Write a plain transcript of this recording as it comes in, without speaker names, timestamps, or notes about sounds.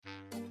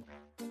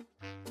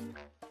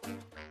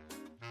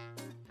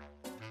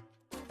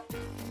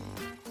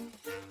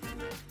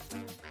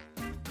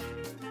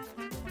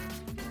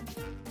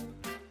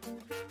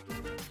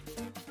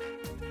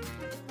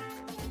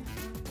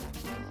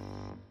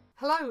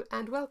Hello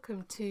and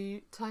welcome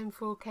to Time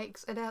for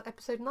Cakes and Ale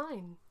episode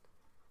 9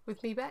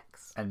 with me,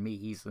 Bex. And me,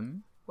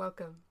 Ethan.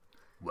 Welcome.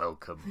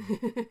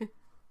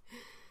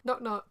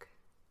 Knock knock.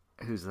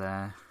 Who's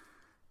there?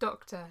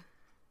 Doctor.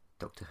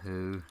 Doctor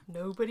Who.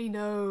 Nobody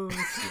knows.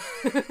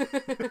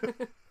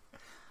 I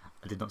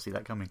did not see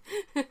that coming.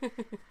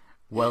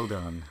 Well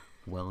done.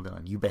 Well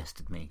done. You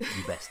bested me.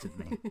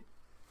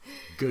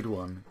 Good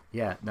one.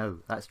 Yeah,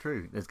 no, that's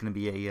true. There's going to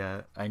be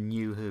a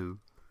new Who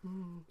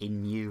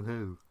in New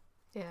Who.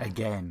 Yeah.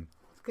 Again.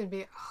 It's going to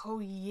be a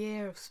whole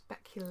year of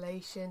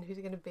speculation. Who's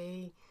it going to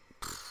be?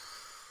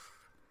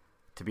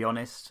 To be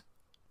honest,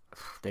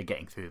 they're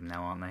getting through them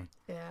now, aren't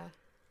they? Yeah.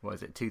 What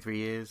is it, 2-3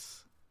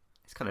 years?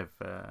 It's kind of,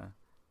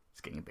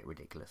 it's getting a bit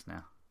ridiculous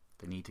now.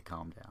 They need to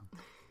calm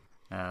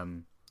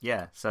down.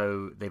 Yeah,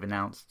 so they've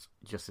announced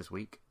just this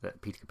week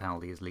that Peter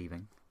Capaldi is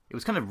leaving. It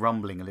was kind of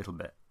rumbling a little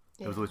bit.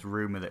 There was always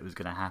rumour that it was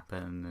going to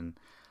happen, and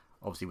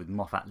obviously with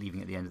Moffat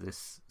leaving at the end of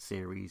this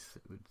series,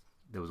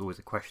 there was always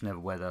a question over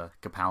whether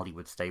Capaldi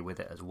would stay with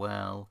it as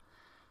well.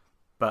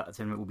 But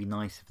then it would be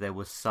nice if there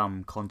was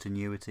some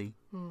continuity.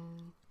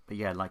 But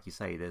yeah, like you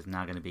say, there's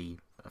now going to be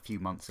a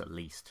few months at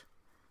least.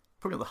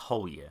 Probably not the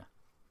whole year,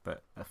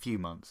 but a few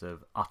months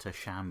of utter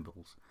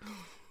shambles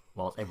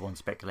whilst everyone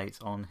speculates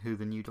on who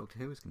the new Doctor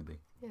Who is going to be.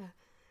 Yeah.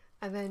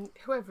 And then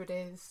whoever it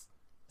is,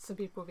 some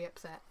people will be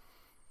upset.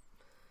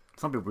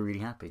 Some people will be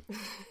really happy.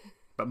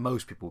 But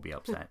most people will be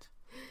upset.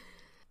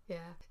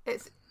 Yeah.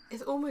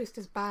 It's almost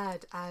as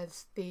bad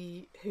as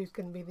the who's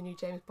going to be the new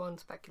James Bond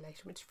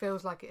speculation, which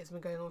feels like it has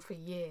been going on for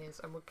years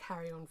and will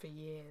carry on for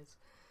years.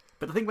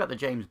 But the thing about the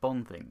James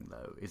Bond thing,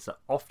 though, is that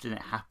often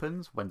it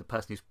happens when the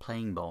person who's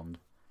playing Bond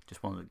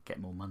just wants to get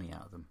more money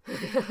out of them.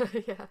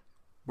 Yeah.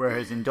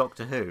 Whereas in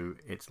Doctor Who,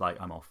 it's like,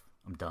 I'm off,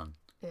 I'm done.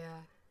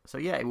 Yeah. So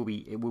yeah, it will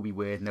be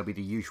weird, and there'll be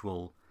the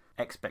usual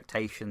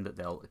expectation that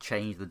they'll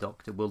change the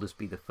Doctor. Will this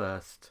be the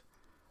first,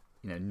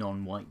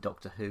 non-white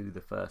Doctor Who,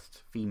 the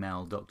first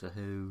female Doctor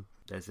Who?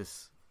 There's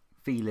this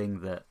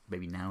feeling that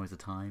maybe now is the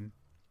time,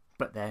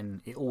 but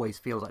then it always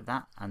feels like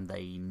that, and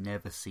they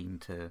never seem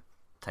to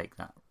take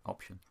that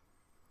option.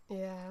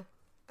 Yeah,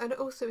 and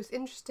also it's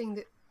interesting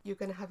that you're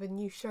going to have a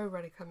new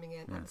showrunner coming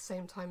in at the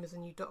same time as a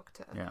new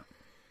Doctor. Yeah,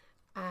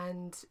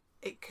 and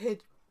it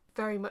could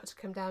very much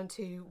come down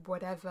to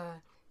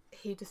whatever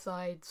he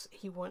decides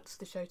he wants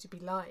the show to be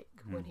like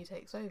when he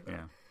takes over.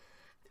 Yeah.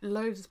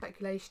 Loads of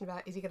speculation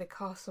about, is he going to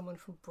cast someone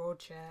from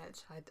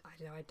Broadchurch? I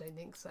don't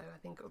think so. I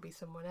think it'll be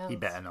someone else. He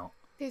better not.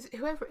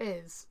 Whoever it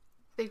is,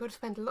 they've got to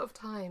spend a lot of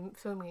time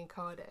filming in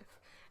Cardiff,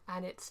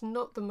 and it's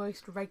not the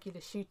most regular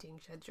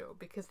shooting schedule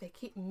because they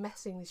keep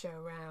messing the show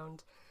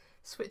around,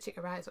 switching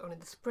around. It's on in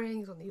the spring,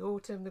 it's on the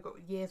autumn. They've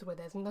got years where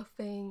there's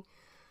nothing.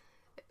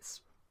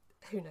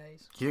 Who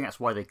knows? Do you think that's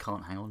why they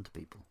can't hang on to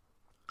people?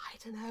 I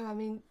don't know. I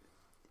mean,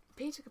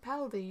 Peter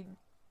Capaldi,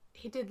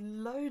 he did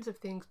loads of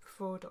things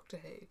before Doctor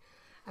Who.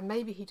 And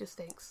maybe he just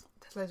thinks,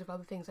 there's loads of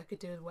other things I could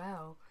do as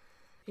well,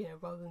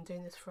 rather than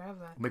doing this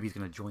forever. Maybe he's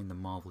going to join the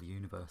Marvel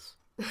Universe.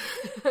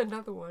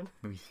 Another one.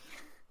 Maybe,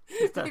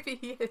 Maybe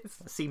he is.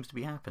 That seems to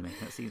be happening.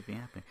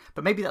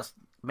 But maybe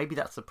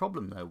that's the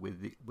problem, though,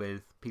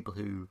 with people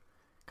who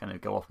kind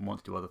of go off and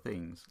want to do other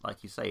things.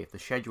 Like you say, if the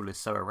schedule is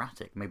so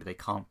erratic, maybe they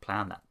can't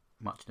plan that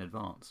much in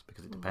advance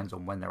because it depends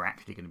on when they're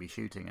actually going to be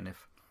shooting. And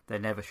if they're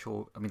never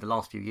sure... I mean, the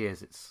last few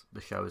years,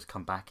 the show has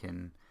come back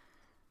in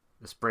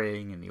the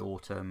spring, in the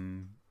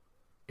autumn.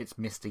 It's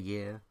missed a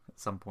year at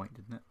some point,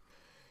 didn't it?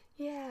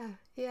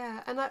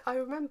 Yeah. And I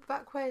remember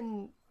back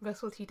when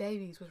Russell T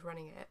Davies was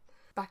running it,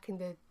 back in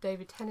the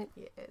David Tennant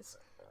years,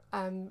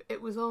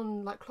 it was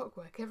on like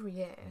clockwork every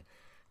year.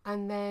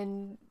 And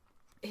then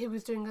he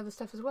was doing other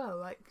stuff as well.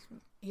 Like,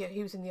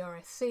 he was in the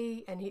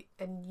RSC, and you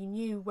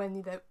knew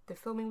when the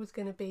filming was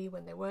going to be,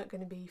 when they weren't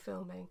going to be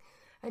filming.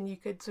 And you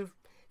could sort of,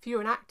 if you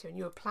were an actor and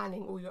you were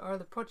planning all your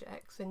other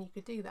projects, then you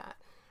could do that.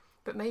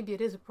 But maybe it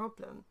is a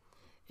problem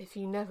if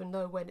you never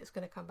know when it's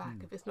going to come back,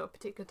 if it's not a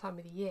particular time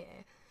of the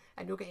year,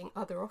 and you're getting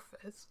other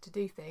offers to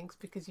do things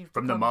because you've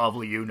from the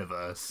Marvel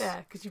Universe.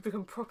 Yeah, because you've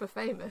become proper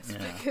famous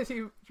because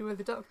you were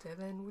the Doctor.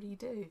 Then what do you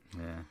do?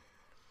 Yeah.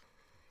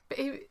 But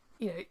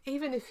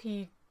even if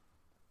he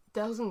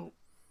doesn't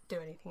do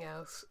anything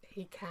else,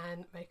 he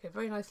can make a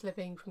very nice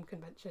living from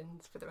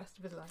conventions for the rest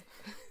of his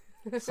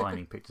life.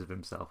 Signing pictures of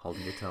himself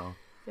holding a guitar.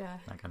 Yeah.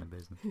 That kind of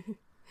business.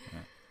 Yeah.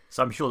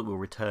 So I'm sure that we'll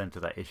return to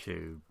that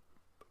issue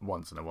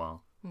once in a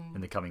while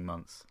in the coming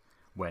months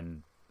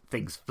when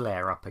things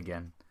flare up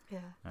again.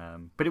 Yeah.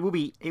 But it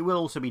will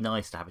also be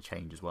nice to have a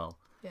change as well.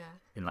 Yeah.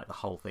 In like the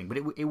whole thing. But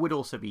it would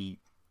also be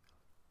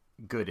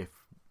good if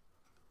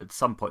at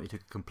some point they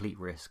took a complete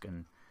risk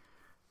and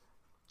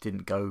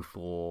didn't go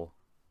for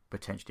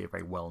potentially a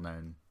very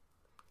well-known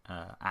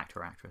actor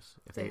or actress.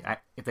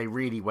 If they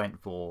really went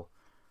for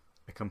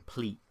a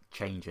complete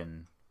change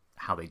in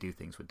how they do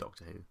things with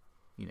Doctor Who.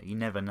 You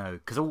never know.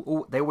 Because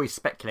they always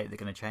speculate they're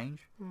going to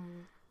change.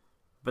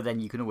 But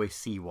then you can always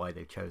see why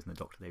they've chosen the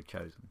Doctor they've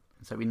chosen.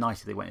 And so it'd be nice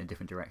if they went in a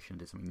different direction,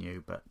 did something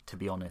new. But to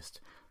be honest,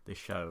 this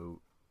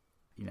show,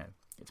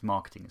 its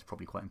marketing is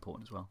probably quite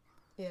important as well.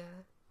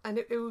 Yeah. And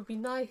it would be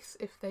nice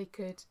if they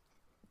could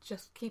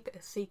just keep it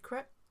a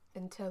secret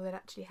until it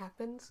actually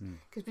happens.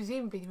 Because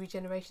presumably the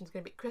regeneration is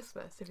going to be at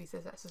Christmas if he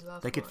says that's his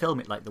last They could one. film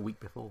it like the week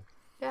before.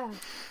 Yeah.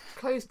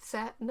 Closed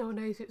set, no one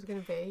knows who it's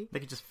going to be. They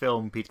could just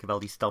film Peter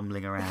Capaldi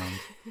stumbling around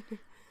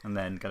and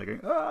then kind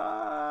of going,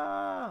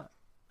 ah!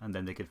 And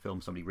then they could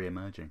film somebody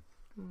re-emerging.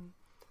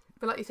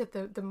 But like you said,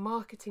 the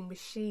marketing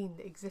machine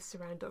that exists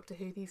around Doctor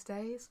Who these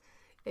days,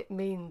 it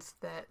means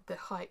that the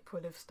hype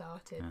will have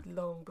started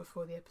long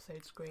before the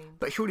episode screened.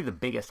 But surely the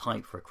biggest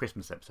hype for a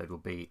Christmas episode will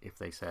be if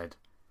they said,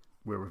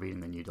 we're revealing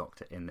the new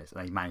Doctor in this,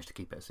 and they managed to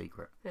keep it a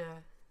secret.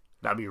 Yeah.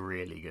 That'd be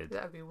really good.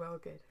 That'd be well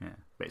good. Yeah,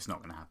 but it's not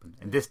going to happen.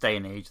 In this day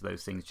and age,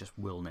 those things just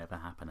will never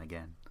happen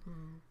again.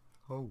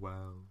 Oh,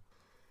 wow.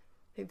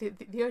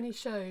 The only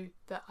show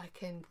that I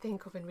can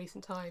think of in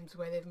recent times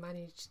where they've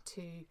managed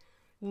to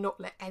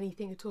not let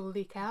anything at all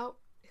leak out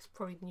is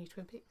probably the new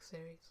Twin Peaks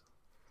series.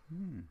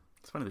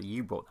 It's funny that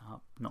you brought that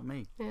up, not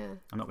me. Yeah.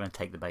 I'm not going to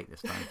take the bait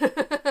this time.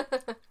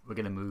 We're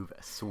going to move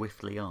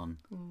swiftly on.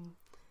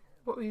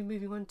 What were we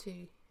moving on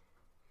to?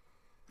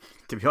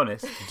 To be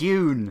honest,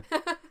 Dune.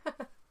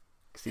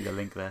 See the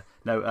link there?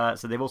 No,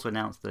 so they've also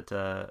announced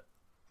that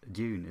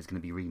Dune is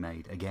going to be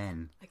remade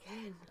again.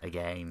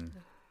 Again.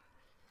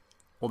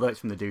 Although it's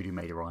from the dude who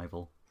made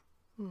Arrival.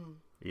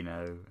 You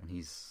know, and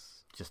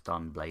he's just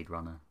done Blade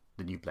Runner,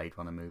 the new Blade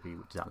Runner movie,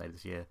 which is out later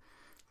this year.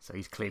 So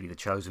he's clearly the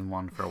chosen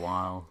one for a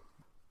while.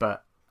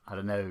 But, I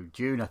don't know,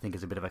 Dune I think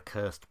is a bit of a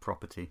cursed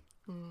property.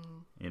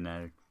 You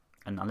know,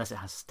 and unless it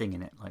has Sting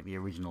in it, like the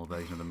original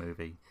version of the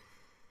movie,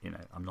 you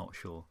know, I'm not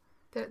sure.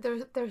 There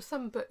are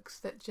some books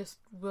that just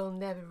will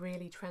never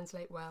really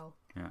translate well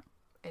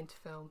into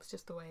film. It's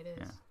just the way it is.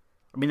 Yeah.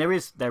 I mean, there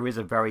is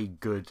a very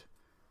good,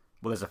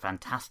 well, there's a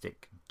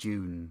fantastic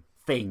Dune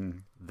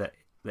thing that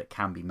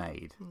can be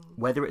made.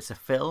 Whether it's a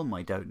film,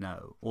 I don't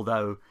know.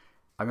 Although,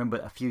 I remember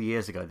a few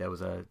years ago there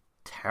was a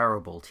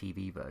terrible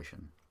TV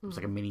version. It was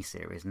like a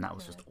mini-series, and that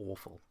was just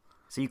awful.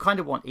 So you kind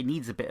of it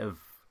needs a bit of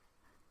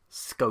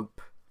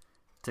scope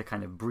to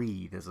kind of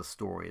breathe as a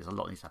story. There's a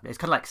lot needs to happen. It's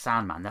kind of like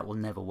Sandman. That will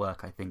never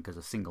work, I think, as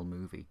a single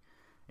movie.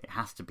 It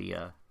has to be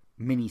a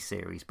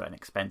mini-series, but an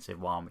expensive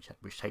one,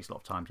 which takes a lot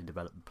of time to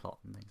develop the plot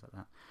and things like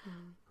that.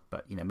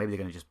 But, you know, maybe they're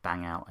going to just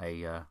bang out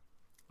a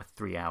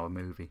 3-hour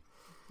movie,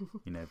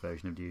 you know,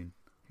 version of Dune.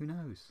 Who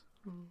knows?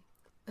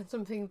 And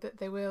something that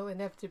they will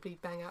inevitably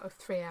bang out a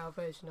 3-hour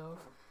version of,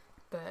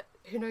 but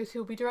who knows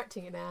who'll be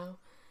directing it now,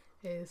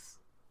 is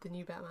the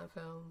new Batman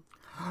film.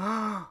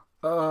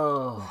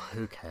 Oh,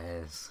 who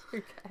cares?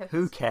 Who cares?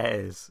 Who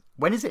cares?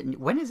 When is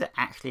it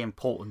actually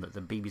important that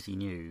the BBC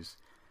News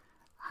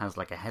has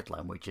like a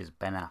headline which is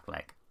Ben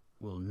Affleck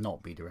will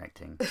not be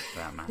directing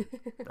Batman?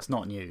 That's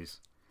not news.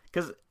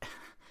 Because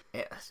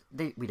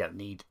we don't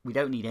need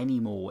any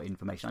more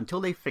information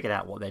until they've figured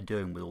out what they're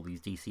doing with all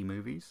these DC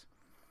movies.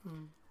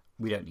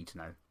 We don't need to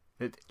know,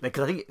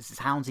 because I think it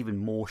sounds even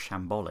more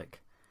shambolic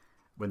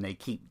when they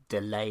keep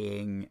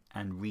delaying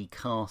and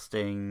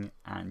recasting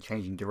and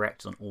changing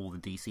directors on all the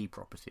DC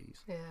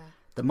properties. Yeah.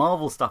 The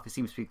Marvel stuff, it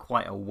seems to be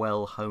quite a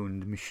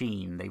well-honed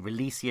machine. They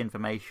release the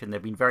information. There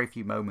have been very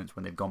few moments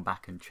when they've gone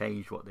back and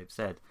changed what they've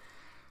said.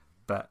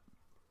 But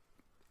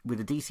with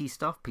the DC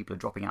stuff, people are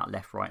dropping out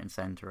left, right and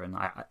centre. And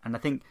I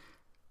think,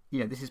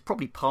 you know, this is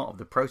probably part of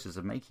the process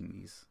of making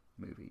these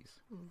movies.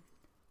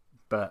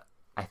 But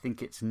I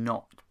think it's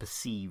not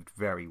perceived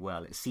very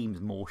well. It seems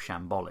more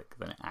shambolic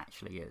than it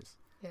actually is.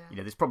 Yeah. You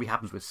know, this probably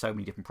happens with so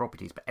many different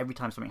properties, but every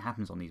time something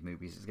happens on these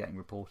movies, it's getting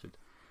reported.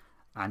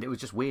 And it was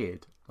just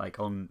weird. Like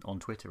on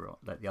Twitter,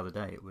 like the other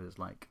day, it was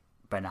like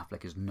Ben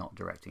Affleck is not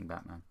directing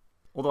Batman.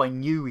 Although I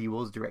knew he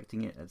was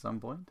directing it at some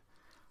point,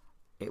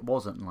 it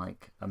wasn't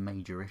like a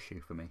major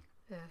issue for me.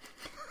 Yeah.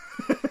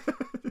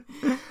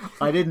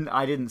 I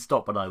didn't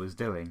stop what I was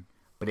doing,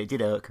 but it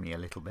did irk me a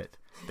little bit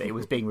that it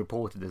was being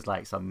reported as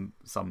like some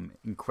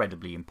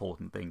incredibly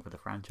important thing for the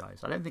franchise.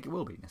 I don't think it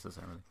will be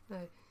necessarily.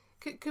 No.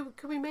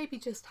 Could we maybe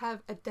just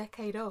have a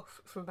decade off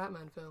from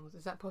Batman films?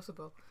 Is that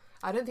possible?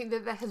 I don't think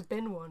that there has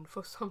been one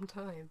for some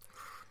time.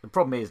 The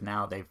problem is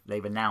now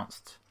they've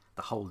announced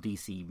the whole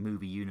DC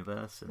movie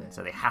universe, and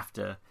so they have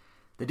to.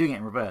 They're doing it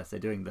in reverse. They're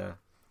doing the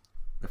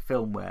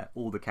film where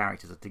all the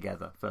characters are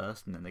together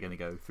first, and then they're going to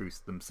go through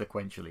them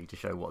sequentially to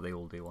show what they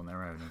all do on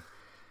their own. And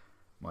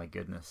my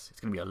goodness, it's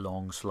going to be a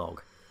long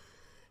slog.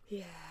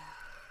 Yeah,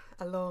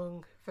 a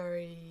long,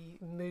 very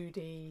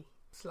moody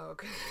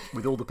slog.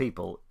 With all the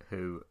people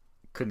who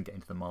couldn't get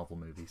into the Marvel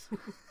movies.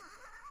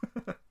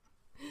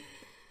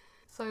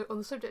 So, on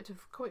the subject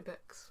of comic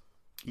books.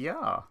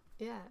 Yeah,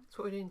 that's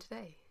what we're doing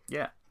today.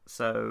 Yeah,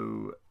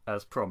 so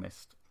as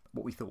promised,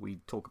 what we thought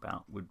we'd talk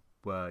about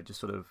were just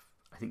sort of,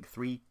 I think,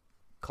 3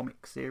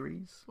 comic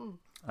series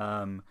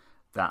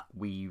that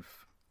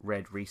we've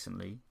read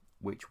recently,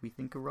 which we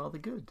think are rather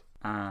good.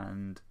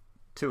 And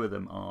 2 of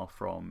them are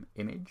from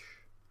Image.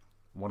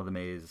 One of them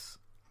is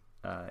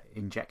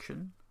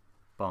Injection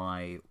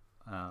by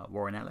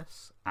Warren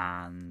Ellis,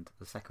 and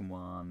the second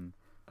one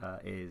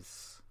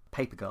is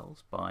Paper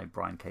Girls by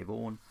Brian K.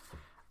 Vaughan,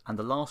 and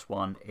the last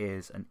one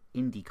is an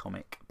indie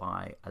comic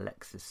by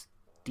Alexis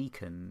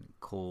deacon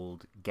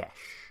called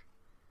Gesh.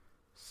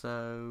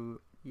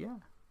 So, yeah.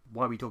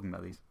 Why are we talking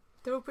about these?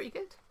 They're all pretty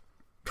good.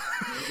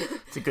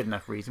 It's a good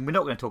enough reason. We're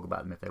not going to talk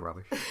about them if they're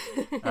rubbish.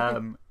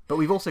 But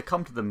we've also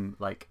come to them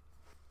like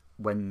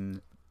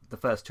when the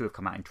first two have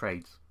come out in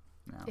trades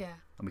now. Yeah.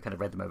 And we kind of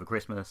read them over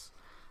Christmas.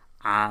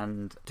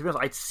 And to be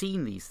honest, I'd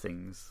seen these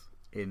things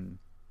in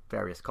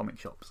various comic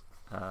shops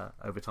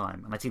over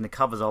time. And I'd seen the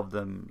covers of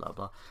them, blah,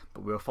 blah.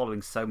 But we were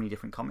following so many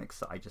different comics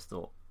that I just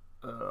thought,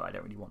 I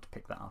don't really want to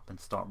pick that up and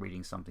start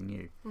reading something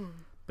new.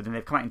 But then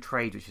they've come out in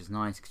trade, which is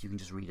nice because you can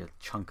just read a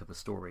chunk of a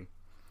story.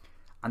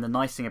 And the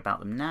nice thing about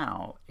them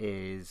now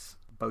is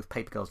both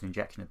Paper Girls and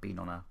Injection have been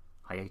on a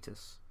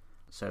hiatus.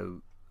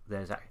 So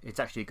it's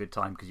actually a good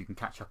time because you can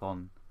catch up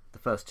on the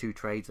first two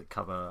trades that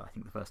cover, I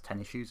think, the first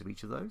 10 issues of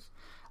each of those.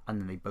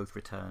 And then they both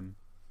return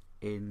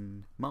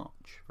in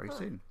March very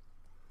soon.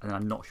 And then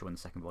I'm not sure when the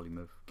second volume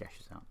of Gesh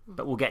is out.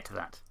 But we'll get to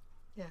that.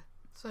 Yeah.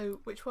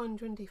 So which one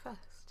do you want to do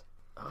first?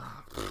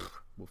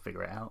 We'll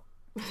figure it out.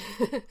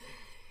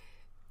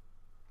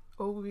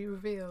 All will be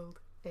revealed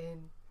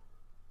in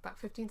about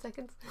 15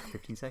 seconds.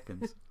 15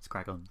 seconds. Let's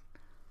crack on.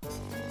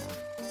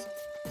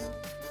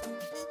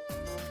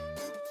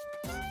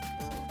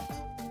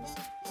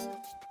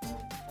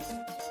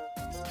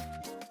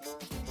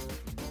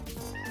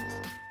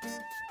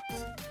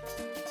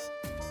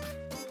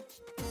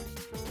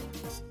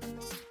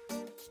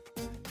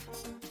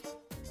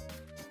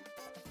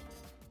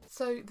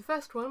 So the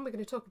first one we're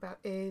going to talk about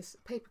is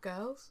Paper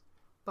Girls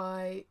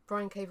by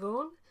Brian K.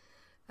 Vaughan,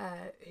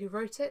 who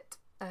wrote it.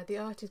 The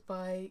art is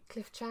by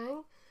Cliff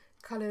Chang,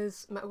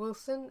 colours Matt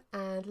Wilson,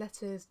 and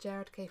letters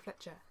Jared K.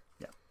 Fletcher.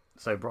 Yeah.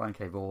 So Brian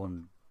K.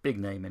 Vaughan, big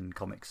name in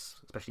comics,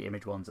 especially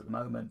Image ones at the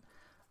moment.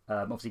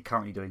 Obviously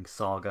currently doing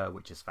Saga,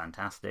 which is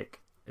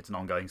fantastic. It's an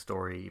ongoing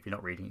story. If you're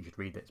not reading it, you should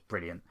read it. It's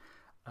brilliant.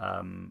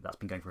 That's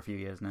been going for a few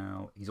years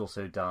now. He's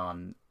also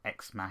done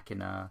Ex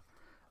Machina,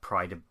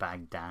 Pride of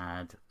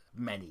Baghdad,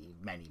 many,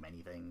 many,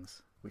 many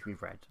things, which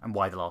we've read. And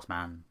Y the Last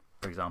Man,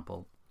 for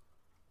example.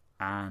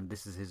 And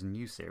this is his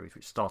new series,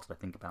 which started, I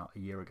think, about a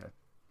year ago.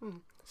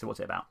 So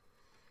what's it about?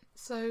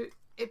 So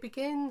it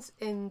begins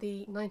in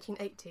the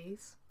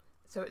 1980s.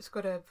 So it's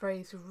got a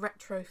very sort of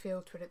retro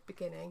feel to it at the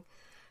beginning.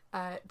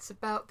 It's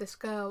about this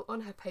girl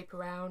on her paper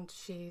round.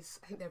 I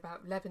think they're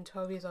about 11,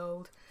 12 years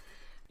old.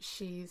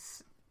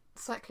 She's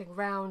cycling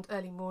around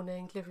early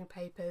morning, delivering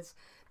papers,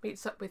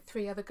 meets up with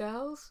 3 other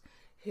girls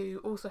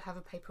who also have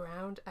a paper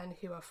round and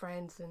who are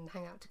friends and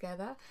hang out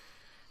together.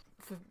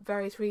 For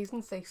various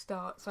reasons, they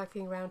start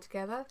cycling around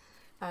together.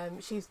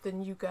 She's the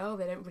new girl.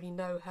 They don't really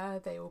know her.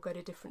 They all go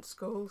to different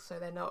schools, so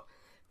they're not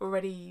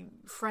already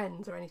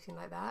friends or anything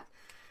like that.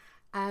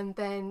 And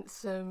then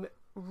some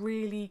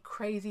really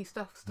crazy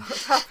stuff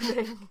starts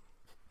happening.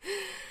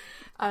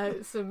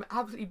 Some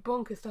absolutely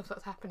bonkers stuff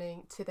starts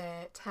happening to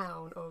their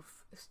town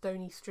of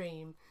Stony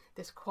Stream,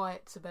 this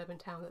quiet suburban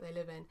town that they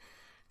live in.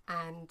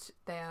 And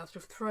they are sort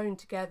of thrown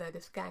together,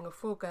 this gang of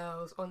 4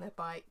 girls on their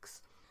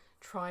bikes,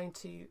 trying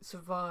to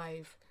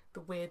survive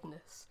the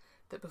weirdness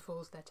that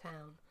befalls their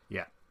town.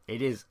 Yeah,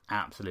 it is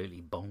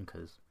absolutely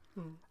bonkers.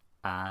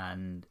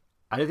 And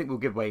I don't think we'll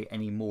give away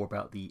any more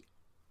about the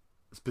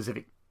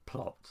specific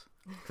plot.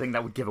 I think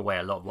that would give away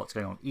a lot of what's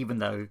going on, even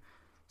though,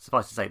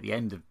 suffice to say, at the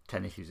end of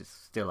 10 issues, it's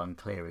still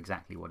unclear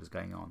exactly what is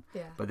going on.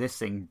 Yeah. But this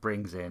thing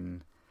brings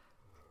in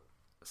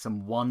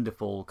some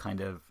wonderful kind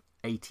of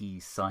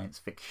 80s science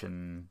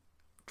fiction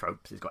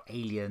tropes. It's got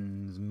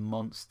aliens,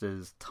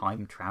 monsters,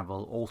 time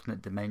travel,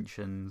 alternate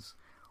dimensions,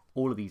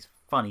 all of these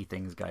funny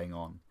things going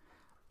on.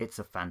 It's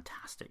a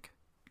fantastic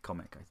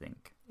comic, I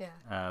think.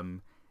 Yeah.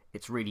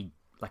 It's really,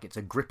 it's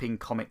a gripping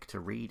comic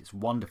to read. It's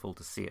wonderful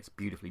to see. It's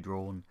beautifully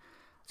drawn.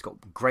 It's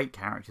got great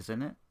characters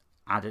in it.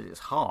 And at its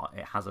heart,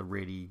 it has a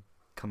really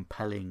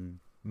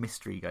compelling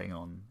mystery going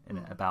on in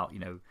it about,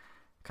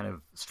 kind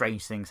of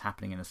strange things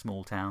happening in a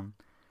small town.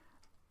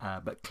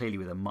 But clearly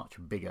with a much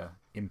bigger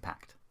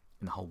impact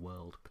in the whole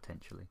world,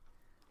 potentially.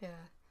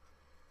 Yeah.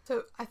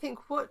 So I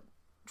think what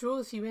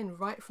draws you in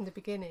right from the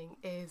beginning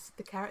is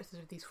the characters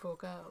of these 4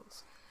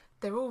 girls.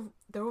 They're all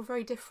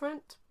very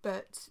different,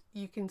 but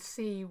you can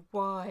see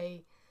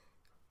why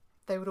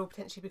they would all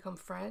potentially become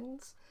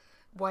friends,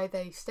 why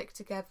they stick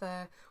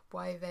together,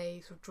 why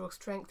they sort of draw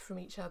strength from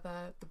each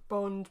other. The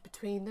bond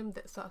between them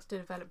that starts to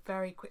develop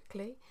very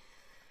quickly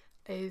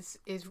is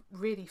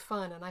really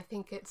fun, and I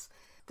think it's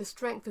the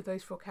strength of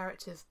those 4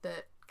 characters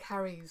that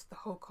carries the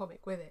whole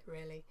comic with it,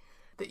 really.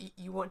 That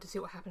you want to see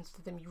what happens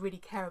to them. You really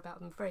care about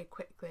them very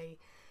quickly.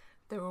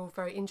 They're all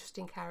very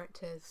interesting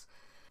characters.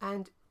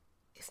 And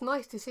it's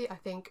nice to see, I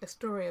think, a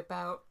story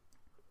about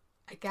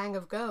a gang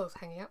of girls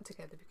hanging out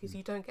together, because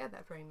you don't get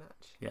that very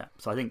much. Yeah,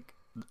 so I think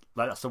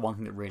that's the one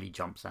thing that really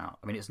jumps out.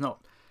 I mean,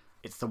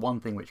 it's the one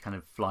thing which kind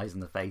of flies in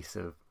the face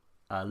of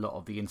a lot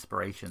of the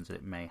inspirations that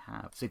it may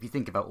have. So if you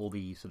think about all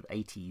the sort of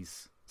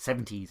 70s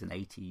and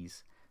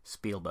 80s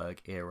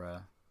Spielberg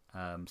era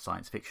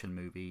science fiction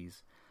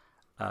movies,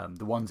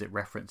 the ones it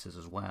references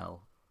as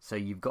well. So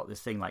you've got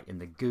this thing like in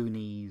the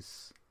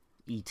Goonies,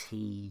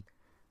 E.T.,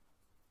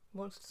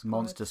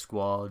 Monster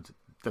Squad,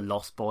 The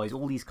Lost Boys,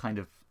 all these kind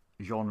of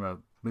genre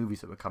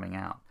movies that were coming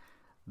out,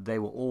 they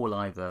were all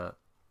either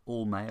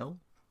all male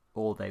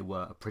or they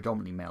were a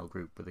predominantly male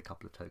group with a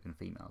couple of token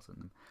females in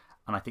them.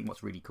 And I think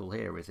what's really cool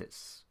here is it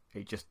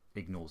just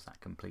ignores that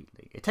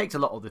completely. It takes a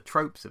lot of the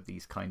tropes of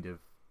these kind of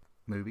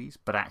movies,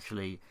 but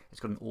actually it's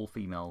got an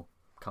all-female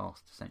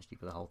cast essentially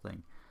for the whole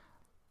thing.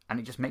 And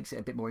it just makes it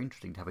a bit more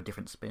interesting to have a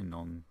different spin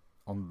on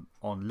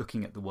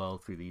looking at the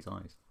world through these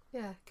eyes.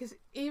 Yeah, because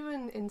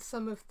even in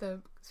some of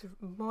the sort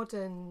of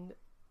modern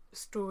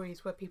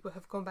stories where people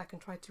have gone back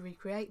and tried to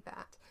recreate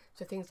that,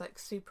 so things like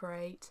Super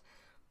 8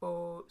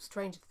 or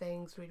Stranger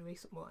Things, really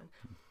recent one,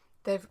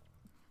 they've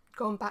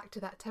gone back to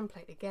that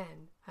template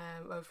again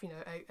of, you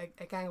know,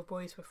 a gang of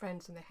boys who are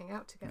friends and they hang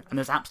out together. And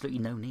there's absolutely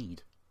no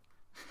need.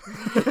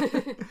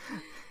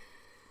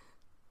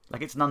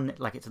 It's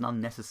an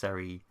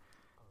unnecessary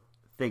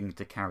thing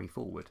to carry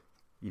forward,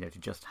 you know, to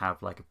just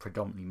have like a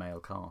predominantly male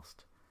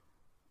cast.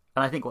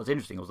 And I think what's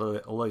interesting,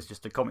 although it's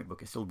just a comic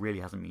book, it still really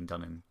hasn't been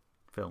done in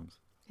films.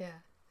 Yeah.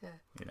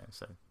 You know,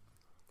 so.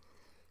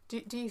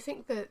 Do you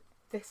think that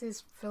this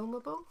is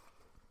filmable?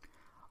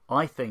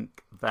 I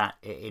think that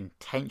it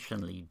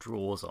intentionally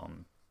draws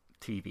on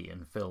TV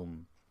and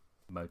film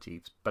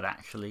motifs, but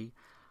actually,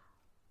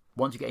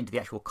 once you get into the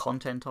actual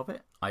content of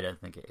it, I don't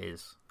think it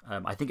is.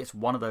 I think it's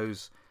one of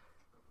those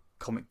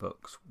comic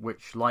books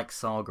which, like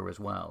Saga as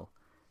well,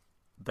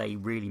 they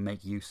really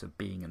make use of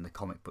being in the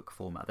comic book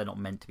format. They're not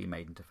meant to be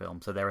made into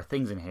film. So there are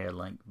things in here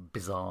like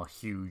bizarre,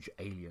 huge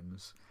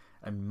aliens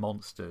and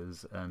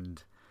monsters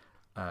and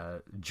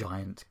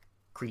giant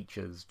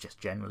creatures just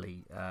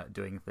generally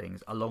doing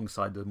things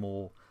alongside the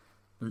more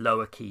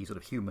lower key sort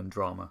of human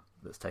drama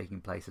that's taking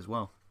place as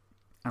well.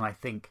 And I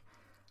think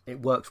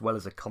it works well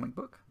as a comic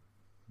book,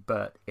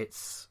 but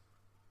it's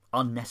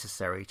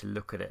unnecessary to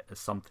look at it as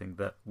something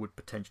that would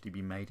potentially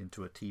be made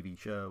into a TV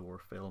show or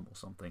a film or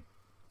something.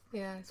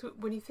 Yeah, so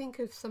when you think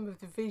of some of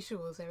the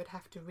visuals they would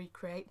have to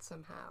recreate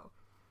somehow,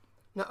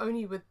 not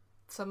only would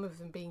some of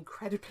them be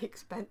incredibly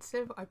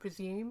expensive, I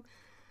presume,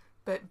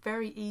 but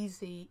very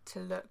easy to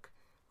look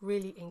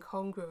really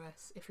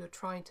incongruous if you're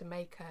trying to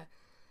make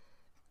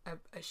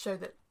a show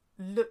that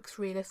looks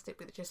realistic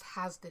but it just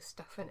has this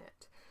stuff in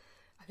it.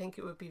 I think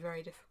it would be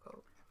very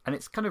difficult. And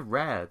it's kind of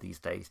rare these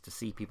days to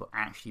see people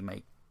actually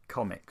make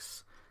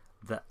comics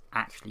that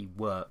actually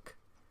work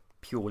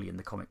purely in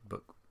the comic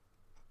book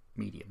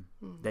medium.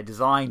 They're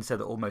designed so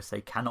that almost they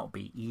cannot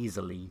be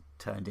easily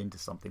turned into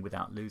something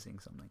without losing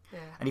something. Yeah.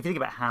 And if you think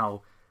about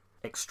how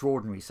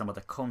extraordinary some of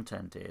the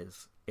content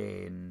is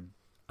in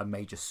a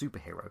major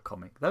superhero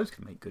comic, those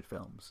can make good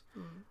films.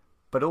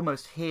 But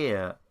almost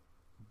here,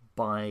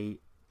 by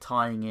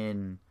tying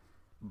in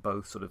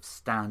both sort of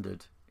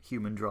standard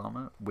human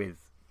drama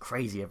with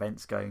crazy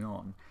events going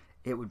on,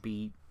 it would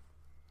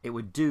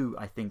do,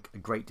 I think, a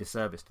great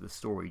disservice to the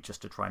story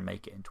just to try and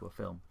make it into a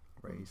film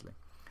very easily.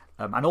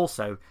 And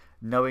also,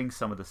 knowing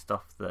some of the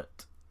stuff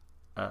that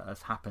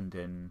has happened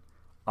in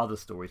other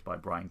stories by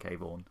Brian K.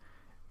 Vaughan,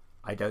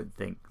 I don't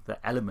think that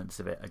elements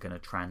of it are going to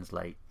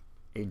translate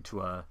into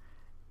a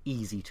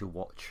easy to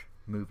watch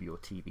movie or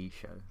TV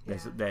show.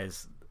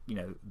 There's you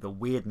know, the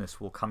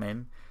weirdness will come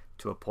in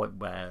to a point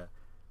where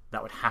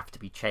that would have to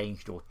be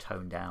changed or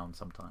toned down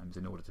sometimes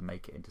in order to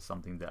make it into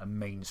something that a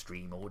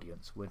mainstream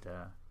audience would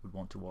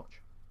want to watch.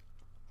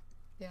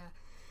 Yeah,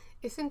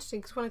 it's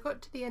interesting because when I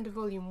got to the end of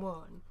Volume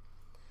 1,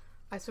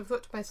 I sort of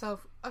thought to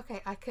myself,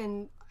 okay, I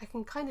can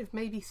kind of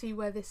maybe see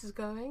where this is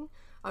going.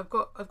 I've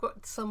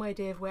got some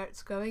idea of where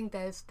it's going.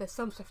 There's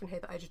some stuff in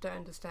here that I just don't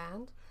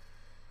understand.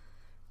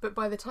 But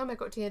by the time I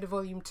got to the end of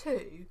Volume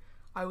 2,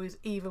 I was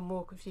even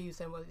more confused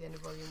than I was at the end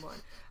of Volume 1.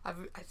 I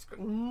just got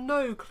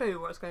no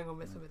clue what's going on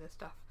with some of this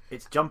stuff.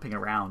 It's jumping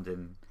around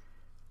in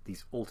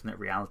these alternate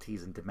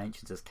realities and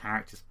dimensions. There's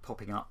characters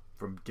popping up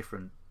from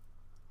different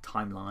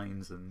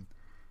timelines, and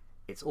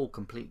it's all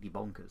completely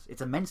bonkers.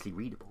 It's immensely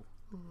readable.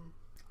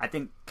 I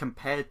think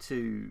compared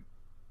to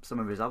some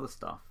of his other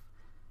stuff,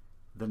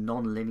 the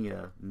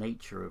non-linear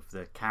nature of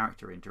the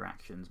character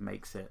interactions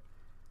makes it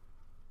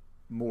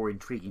more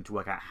intriguing to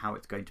work out how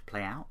it's going to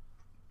play out.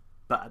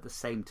 But at the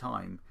same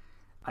time,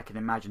 I can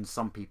imagine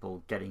some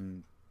people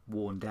getting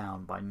worn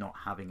down by not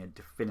having a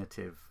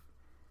definitive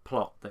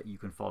plot that you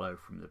can follow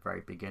from the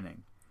very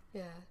beginning.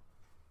 Yeah.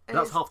 But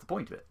that's half the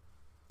point of it.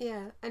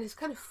 Yeah, and it's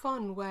kind of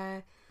fun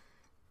where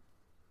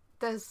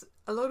there's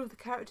a lot of the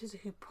characters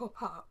who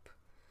pop up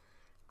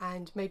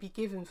and maybe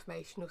give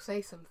information or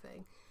say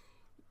something.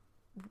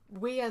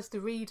 We as the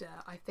reader,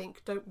 I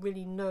think, don't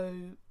really know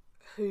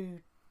who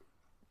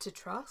to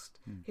trust,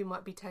 who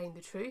might be telling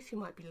the truth, who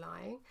might be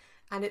lying,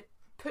 and it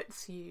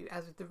puts you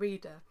as the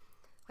reader,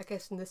 I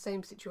guess, in the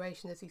same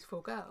situation as these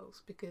four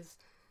girls, because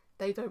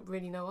they don't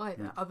really know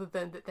either, other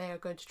than that they are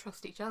going to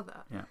trust each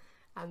other,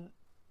 and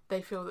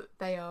they feel that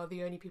they are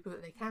the only people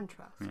that they can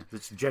trust.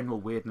 There's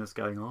general weirdness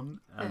going on,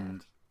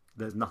 and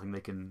there's nothing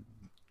they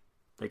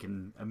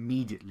can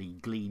immediately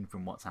glean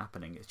from what's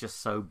happening. It's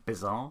just so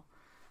bizarre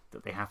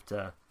that they have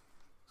to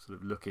sort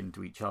of look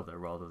into each other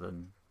rather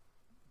than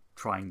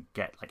try and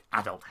get like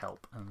adult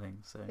help and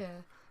things. So.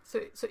 Yeah,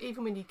 So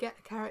even when you get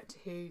a character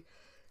who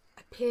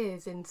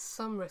appears in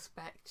some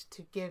respect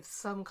to give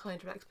some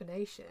kind of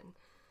explanation,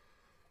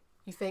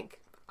 you think,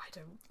 I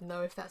don't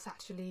know if that's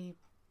actually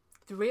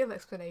the real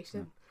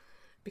explanation,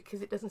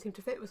 because it doesn't seem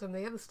to fit with some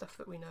of the other stuff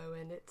that we know,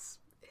 and it's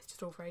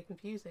just all very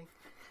confusing.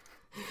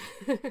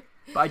 But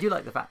I do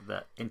like the fact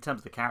that in terms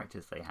of the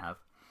characters they have,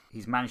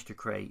 he's managed to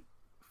create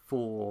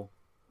 4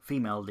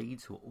 female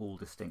leads who are all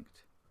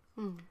distinct.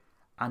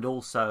 And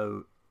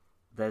also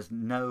there's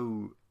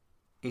no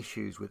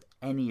issues with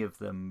any of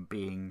them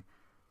being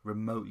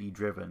remotely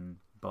driven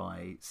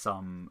by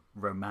some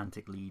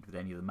romantic lead with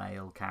any of the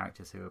male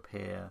characters who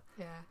appear.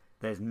 Yeah.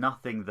 There's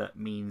nothing that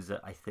means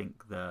that I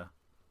think the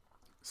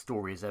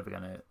story is ever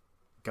going to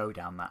go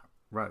down that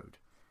road.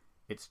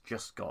 It's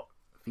just got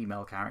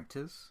female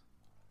characters,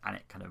 and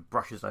it kind of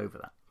brushes over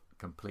that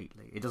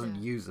completely. It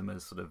doesn't use them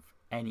as sort of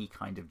any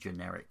kind of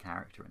generic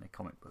character in a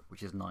comic book,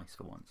 which is nice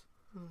for once.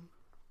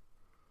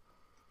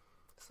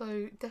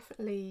 So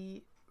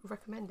definitely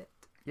recommend it.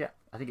 Yeah,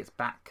 I think it's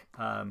back.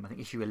 I think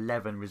issue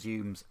 11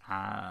 resumes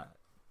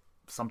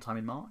sometime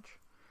in March.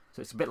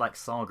 So it's a bit like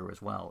Saga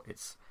as well.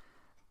 It's,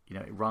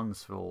 it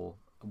runs for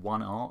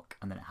one arc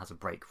and then it has a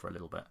break for a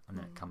little bit and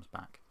then it comes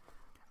back.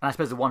 And I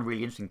suppose the one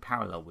really interesting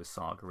parallel with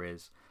Saga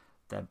is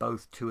they're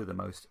both 2 of the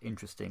most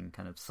interesting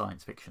kind of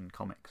science fiction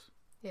comics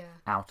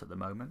out at the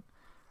moment.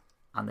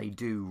 And they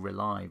do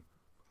rely...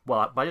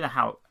 Well, I don't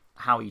know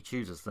how he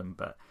chooses them,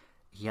 but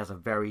he has a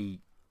very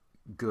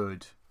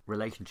good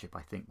relationship,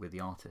 I think, with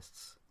the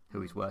artists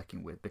who he's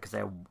working with, because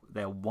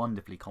they're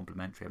wonderfully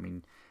complementary. I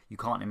mean, you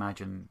can't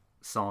imagine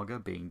Saga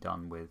being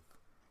done with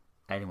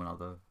anyone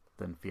other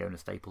than Fiona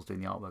Staples doing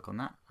the artwork on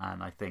that.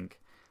 And I think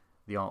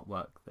the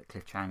artwork that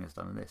Cliff Chang has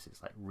done on this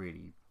is like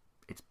really...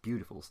 It's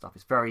beautiful stuff.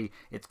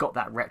 It's got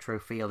that retro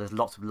feel. There's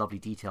lots of lovely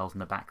details in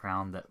the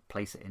background that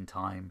place it in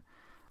time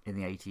in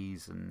the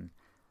 80s, and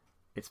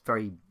it's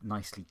very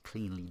nicely,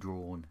 cleanly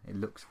drawn. It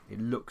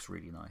looks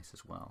really nice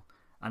as well.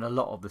 And a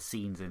lot of the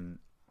scenes in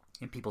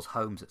people's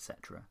homes,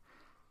 etc.,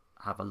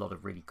 have a lot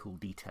of really cool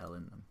detail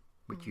in them,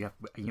 which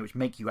which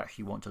make you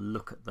actually want to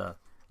look at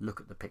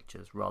the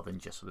pictures rather than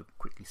just sort of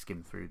quickly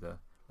skim through the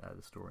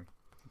story,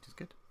 which is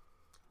good.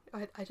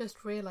 I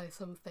just realised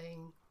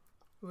something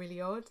really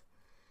odd,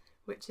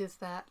 which is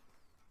that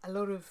a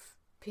lot of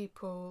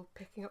people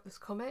picking up this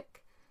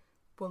comic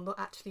will not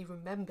actually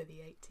remember the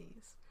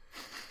 80s.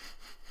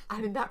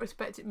 And in that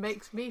respect, it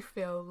makes me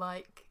feel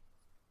like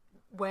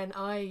when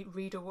I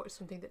read or watch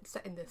something that's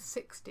set in the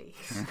 60s,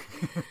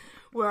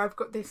 where I've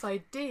got this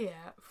idea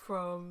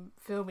from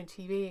film and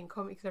TV and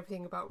comics and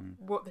everything about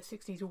what the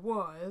 60s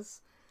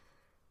was,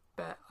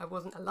 but I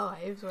wasn't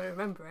alive, so I don't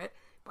remember it.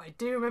 But I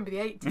do remember the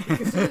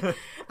 80s.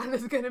 And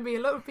there's going to be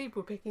a lot of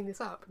people picking this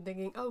up and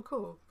thinking, oh,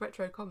 cool,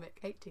 retro comic,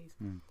 80s,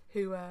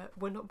 who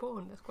were not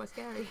born. That's quite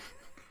scary.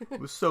 It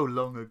was so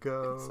long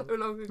ago. So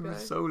long ago. It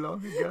was so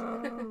long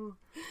ago.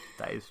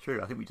 That is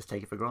true. I think we just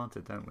take it for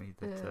granted, don't we?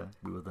 That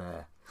we were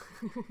there.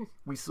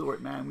 We saw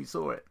it, man. We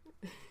saw it.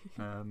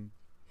 I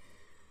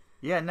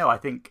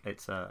think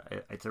it's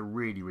a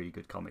really, really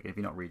good comic. And if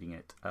you're not reading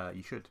it,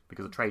 you should,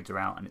 because the trades are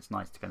out and it's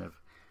nice to kind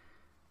of,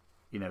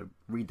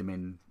 read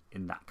them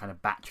in that kind of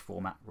batch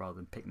format rather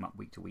than pick them up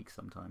week to week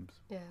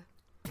sometimes. Yeah.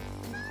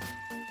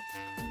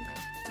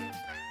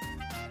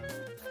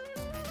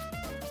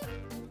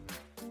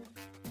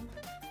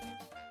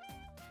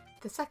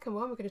 The second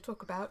one we're going to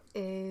talk about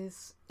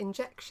is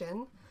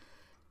Injection,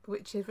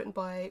 which is written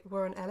by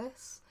Warren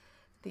Ellis.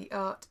 The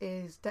art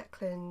is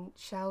Declan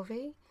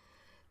Shalvey.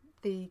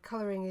 The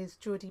colouring is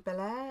Jordi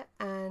Belair,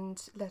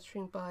 and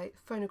lettering by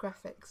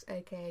Phonographics,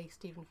 aka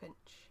Stephen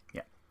Finch.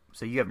 Yeah.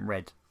 So you haven't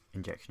read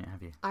Injection yet,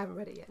 have you? I haven't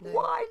read it yet, no.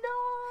 Why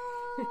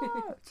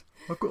not?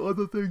 I've got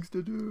other things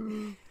to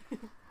do.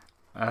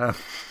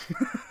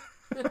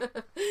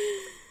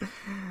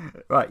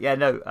 Right, yeah,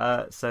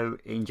 no. So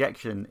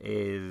Injection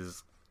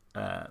is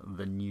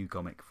the new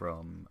comic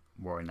from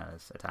Warren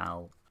Ellis et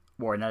al.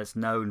 Warren Ellis,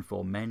 known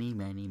for many,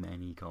 many,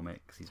 many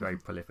comics. He's very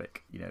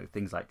prolific.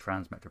 Things like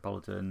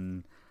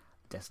Transmetropolitan,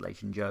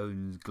 Desolation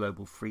Jones,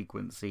 Global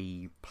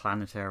Frequency,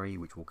 Planetary,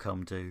 which we'll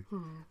come to.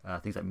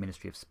 Things like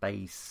Ministry of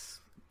Space,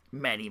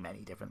 many, many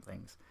different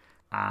things.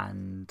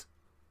 And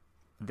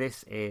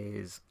this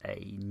is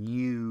a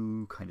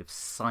new kind of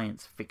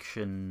science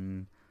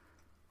fiction,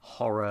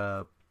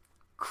 horror,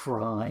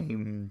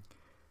 crime,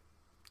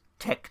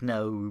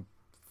 techno,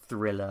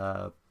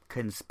 thriller,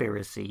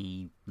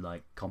 conspiracy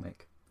like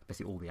comic.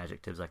 Basically all the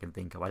adjectives I can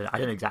think of. I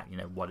don't exactly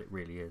know what it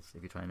really is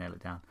if you're trying to nail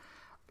it down.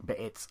 But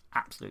it's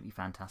absolutely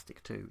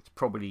fantastic too. It's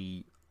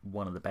probably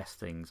one of the best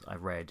things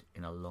I've read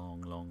in a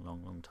long, long,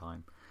 long, long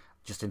time.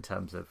 Just in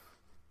terms of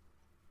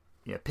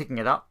picking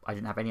it up, I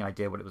didn't have any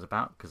idea what it was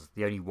about, because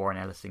the only Warren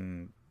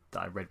Ellising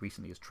that I read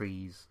recently is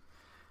Trees.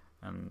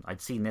 And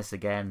I'd seen this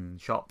again in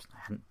shops. I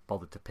hadn't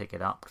bothered to pick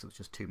it up because it was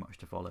just too much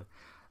to follow.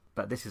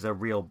 But this is a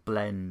real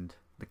blend,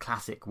 the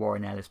classic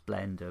Warren Ellis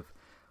blend of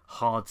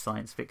hard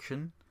science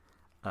fiction,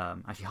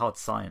 actually hard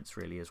science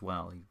really as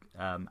well,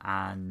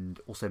 and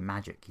also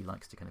magic. He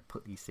likes to kind of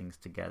put these things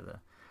together.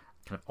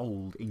 kind of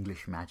old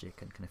English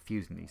magic and kind of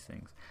fusing these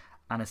things.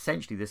 And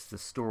essentially, this is a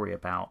story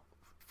about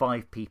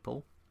 5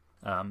 people.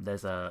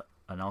 There's an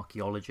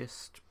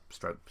archaeologist,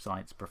 stroke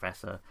science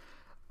professor.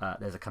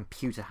 There's a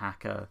computer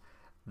hacker.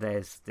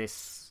 There's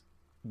this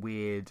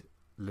weird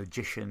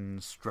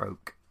logician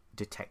stroke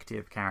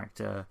detective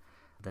character.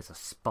 There's a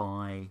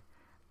spy.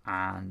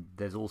 And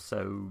there's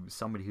also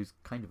somebody who's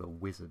kind of a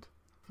wizard.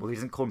 Well, he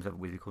doesn't call himself a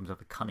wizard, he calls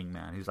himself a cunning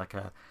man, who's like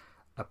a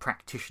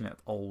practitioner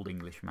of old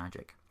English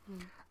magic.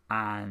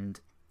 And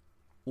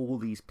all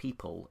these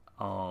people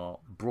are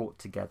brought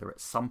together at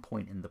some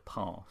point in the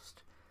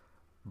past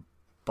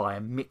by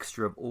a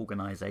mixture of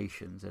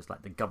organisations. There's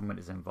like the government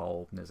is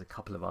involved, and there's a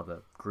couple of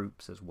other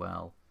groups as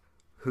well,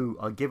 who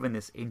are given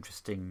this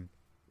interesting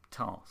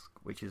task,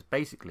 which is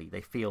basically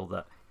they feel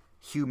that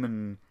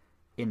human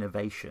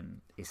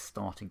innovation is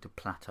starting to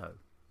plateau,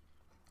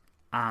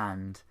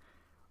 and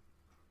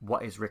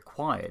what is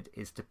required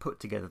is to put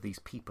together these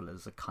people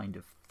as a kind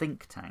of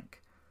think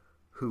tank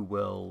who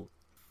will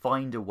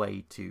find a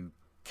way to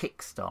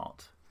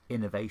kickstart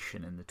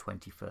innovation in the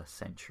 21st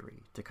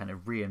century, to kind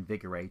of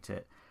reinvigorate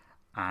it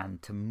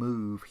and to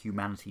move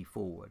humanity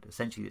forward.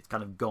 Essentially, it's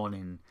kind of gone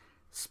in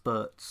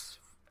spurts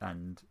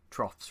and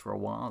troughs for a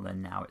while,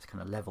 and now it's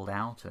kind of leveled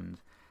out,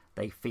 and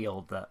they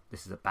feel that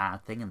this is a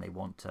bad thing and they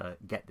want to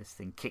get this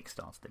thing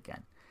kickstarted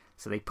again.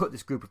 So they put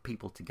this group of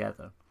people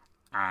together,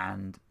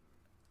 and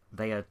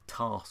they are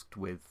tasked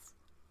with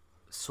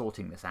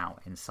sorting this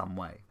out in some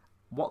way.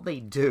 What they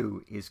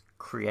do is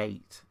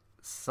create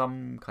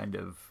some kind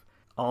of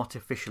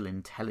artificial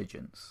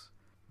intelligence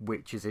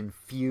which is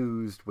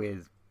infused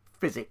with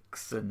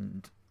physics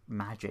and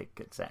magic,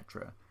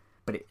 etc.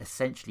 But it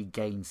essentially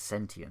gains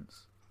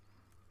sentience.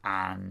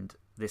 And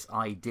this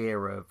idea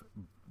of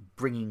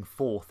bringing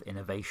forth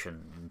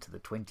innovation into the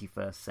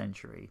 21st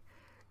century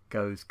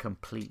goes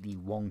completely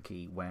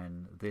wonky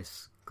when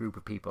this group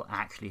of people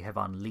actually have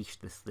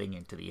unleashed this thing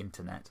into the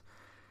internet,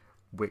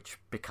 which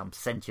becomes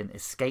sentient,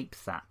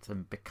 escapes that,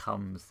 and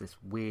becomes this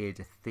weird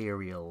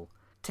ethereal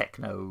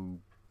techno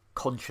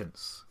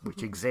conscience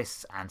which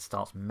exists and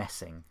starts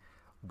messing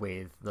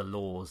with the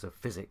laws of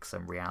physics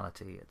and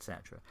reality,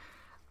 etc.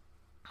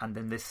 And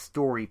then this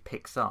story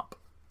picks up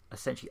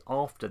essentially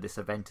after this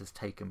event has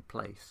taken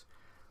place,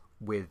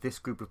 with this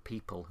group of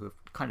people who have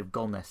kind of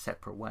gone their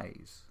separate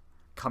ways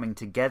coming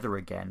together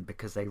again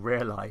because they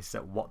realise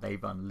that what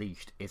they've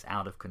unleashed is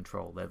out of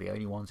control. They're the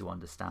only ones who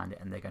understand it,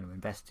 and they're going to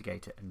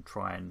investigate it and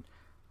try and,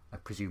 I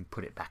presume,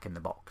 put it back in the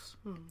box,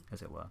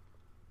 as it were.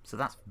 So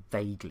that's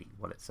vaguely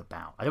what it's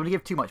about. I don't want to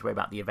give too much away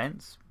about the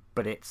events,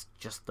 but it's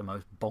just the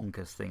most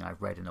bonkers thing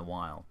I've read in a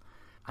while,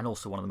 and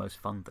also one of the most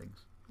fun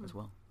things as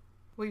well.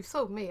 Well, you've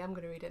sold me. I'm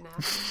going to read it now.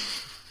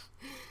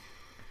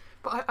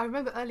 But I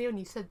remember early on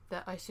you said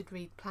that I should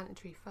read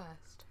Planetary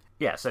first.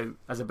 Yeah, so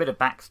as a bit of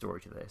backstory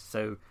to this,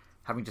 so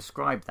having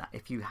described that,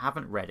 if you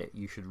haven't read it,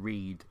 you should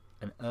read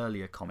an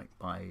earlier comic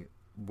by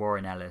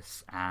Warren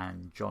Ellis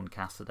and John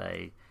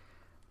Cassaday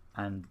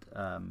and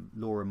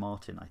Laura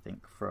Martin, I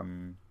think,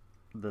 from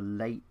the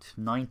late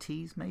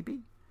 90s,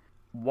 maybe.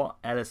 What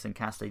Ellis and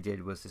Cassaday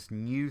did was this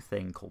new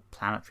thing called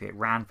Planetary. It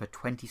ran for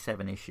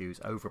 27 issues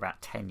over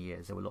about 10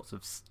 years. There were lots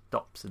of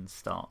stops and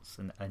starts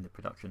in the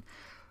production.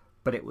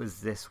 But it was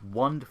this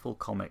wonderful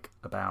comic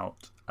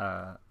about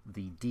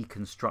the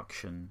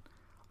deconstruction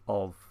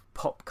of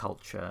pop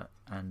culture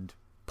and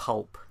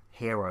pulp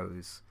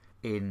heroes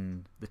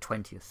in the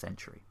 20th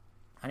century.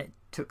 And it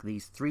took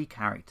these 3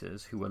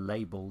 characters who were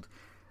labelled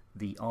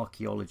the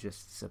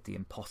archaeologists of the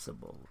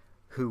impossible,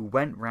 who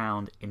went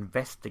round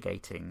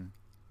investigating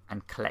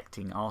and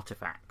collecting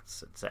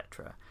artifacts,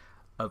 etc.,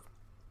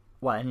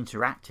 and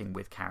interacting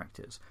with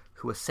characters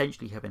who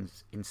essentially have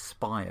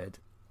inspired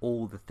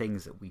all the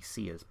things that we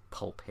see as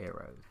pulp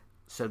heroes.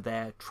 So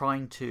they're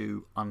trying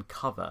to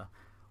uncover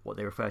what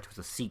they refer to as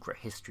a secret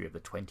history of the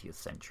 20th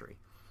century,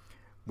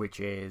 which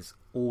is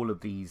all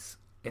of these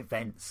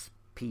events,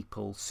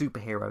 people,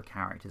 superhero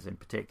characters in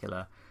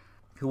particular,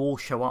 who all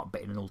show up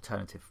but in an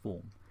alternative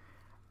form.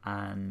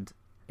 And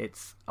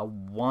it's a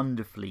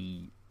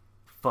wonderfully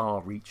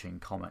far-reaching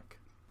comic.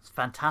 It's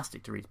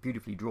fantastic to read, it's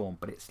beautifully drawn,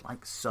 but it's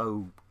like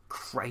so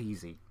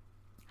crazy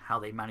how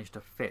they managed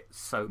to fit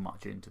so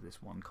much into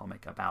this one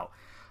comic about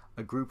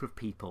a group of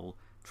people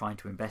trying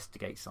to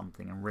investigate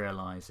something and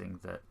realising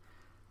that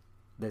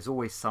there's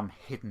always some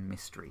hidden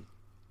mystery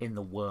in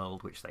the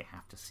world which they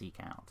have to seek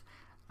out.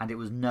 And it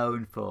was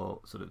known for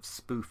sort of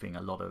spoofing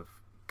a lot of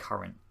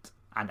current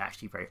and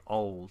actually very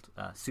old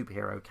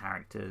superhero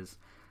characters.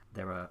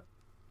 There are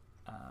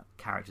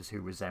characters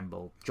who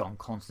resemble John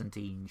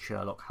Constantine,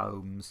 Sherlock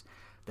Holmes.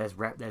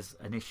 There's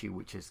an issue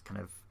which is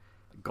kind of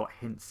got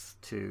hints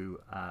to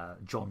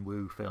John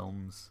Woo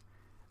films.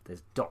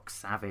 There's Doc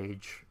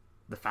Savage.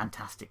 The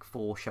Fantastic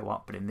Four show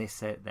up, but in this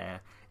set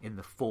they're in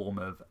the form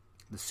of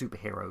the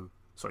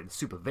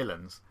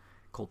supervillains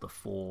called the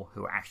Four,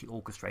 who are actually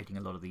orchestrating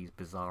a lot of these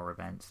bizarre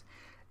events.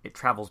 It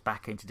travels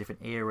back into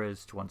different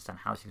eras to understand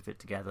how things fit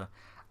together.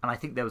 And I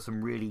think there was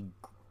some really,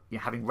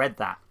 having read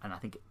that, and I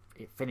think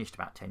it finished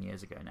about 10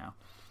 years ago now,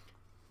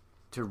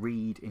 to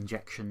read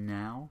Injection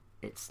Now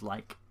it's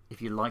like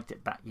if you liked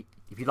it back,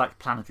 if you liked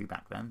Planetary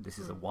back then, this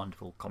is a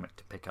wonderful comic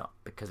to pick up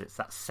because it's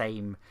that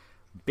same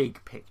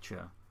big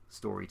picture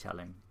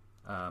storytelling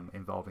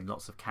involving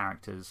lots of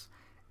characters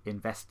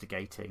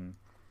investigating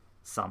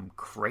some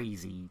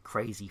crazy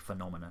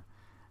phenomena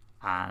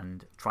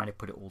and trying to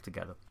put it all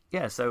together.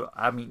 Yeah, so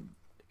I mean,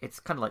 it's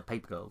kind of like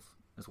Paper Girls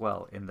as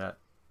well, in that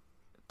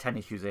 10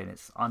 issues in,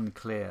 it's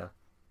unclear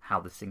how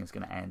this thing is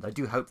going to end. I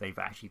do hope they've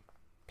actually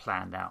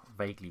planned out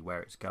vaguely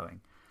where it's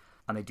going,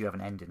 and they do have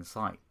an end in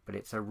sight, but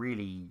it's a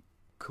really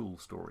cool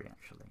story,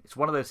 actually. It's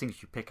one of those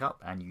things you pick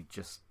up and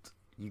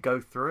you go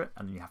through it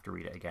and then you have to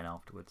read it again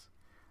afterwards.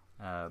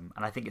 And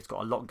I think it's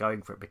got a lot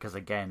going for it because,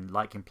 again,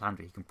 like in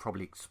Planetary, you can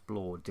probably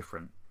explore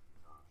different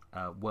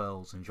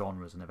worlds and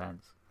genres and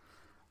events.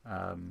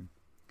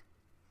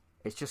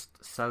 It's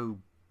just so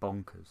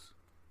bonkers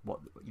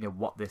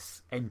what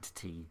this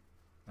entity,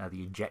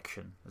 the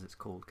injection as it's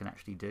called, can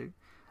actually do.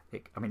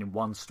 In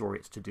one story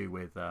it's to do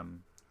with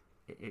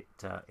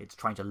it's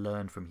trying to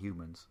learn from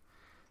humans,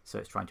 so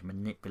it's trying to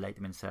manipulate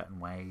them in certain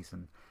ways,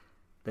 and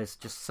there's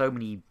just so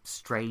many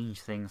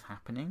strange things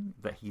happening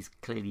that he's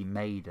clearly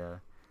made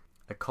a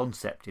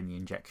concept in the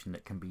injection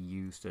that can be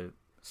used to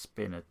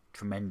spin a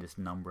tremendous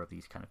number of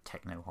these kind of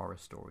techno horror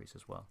stories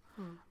as well.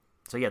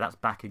 So yeah, that's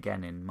back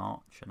again in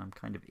March, and I'm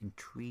kind of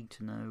intrigued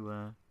to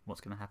know what's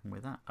going to happen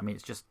with that. I mean,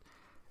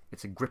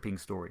 it's a gripping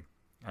story,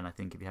 and I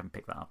think if you haven't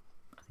picked that up,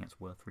 I think it's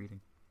worth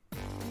reading.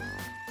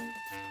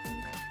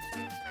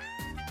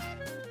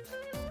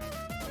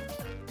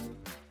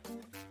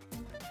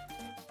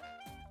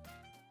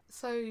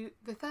 So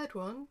the third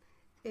one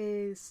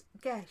is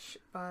Gesh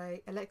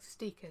by Alexis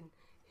Deakin,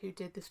 who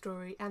did the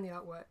story and the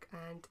artwork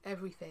and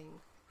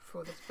everything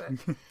for this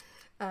book.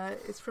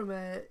 It's from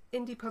an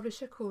indie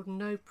publisher called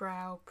No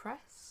Brow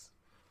Press,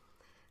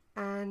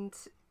 and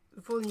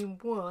volume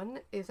 1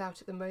 is out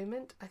at the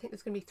moment. I think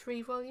there's going to be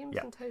 3 volumes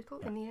in total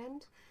in the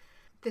end.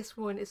 This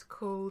one is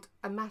called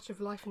A Matter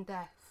of Life and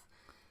Death,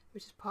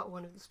 which is part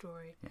 1 of the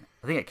story. Yeah.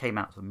 I think it came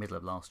out the middle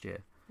of last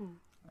year.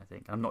 I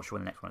think. I'm not sure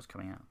when the next one is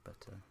coming out,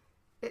 but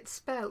it's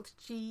spelt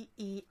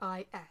Geis,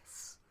 but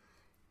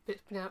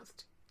it's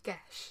pronounced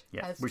Gesh.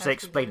 Yeah, which they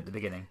explained at the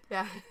beginning.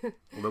 Yeah.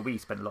 Although we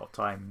spent a lot of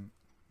time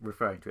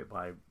referring to it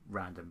by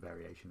random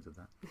variations of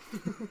that.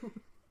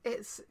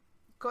 It's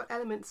got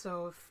elements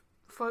of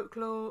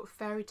folklore,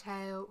 fairy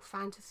tale,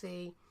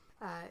 fantasy.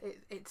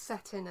 It's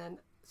set in a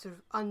sort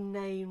of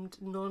unnamed,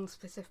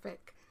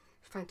 non-specific,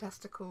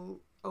 fantastical,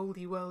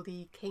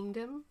 oldie-worldy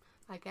kingdom,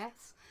 I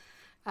guess,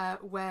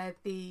 where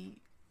the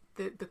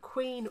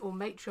queen or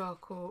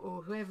matriarch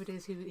or whoever it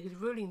is who's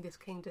ruling this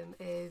kingdom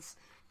is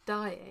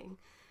dying,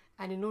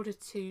 and in order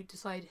to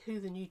decide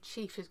who the new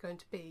chief is going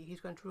to be, who's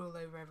going to rule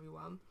over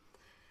everyone,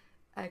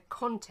 a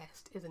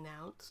contest is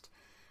announced,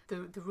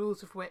 the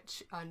rules of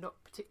which are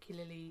not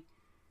particularly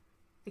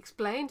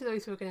explained to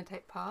those who are going to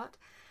take part,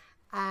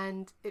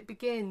 and it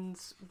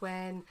begins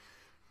when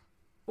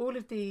all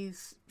of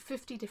these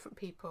 50 different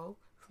people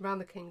from around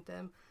the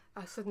kingdom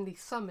are suddenly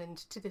summoned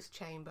to this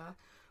chamber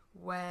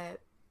where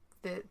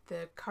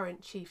the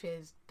current chief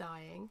is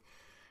dying,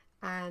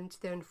 and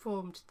they're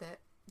informed that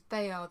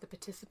they are the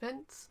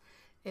participants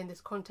in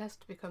this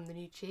contest to become the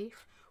new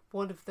chief.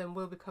 One of them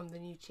will become the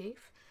new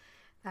chief,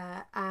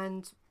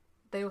 and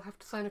they will have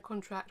to sign a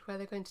contract where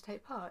they're going to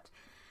take part.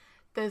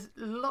 There's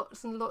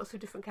lots and lots of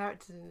different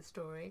characters in the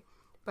story,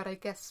 but I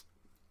guess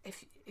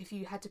if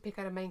you had to pick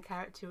out a main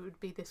character, it would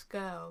be this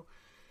girl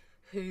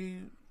who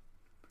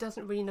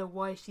doesn't really know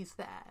why she's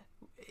there.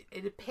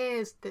 It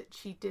appears that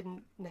she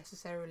didn't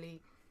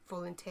necessarily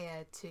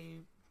volunteer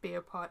to be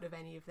a part of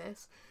any of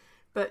this,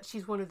 but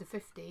she's one of the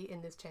 50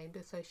 in this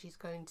chamber, so she's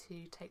going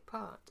to take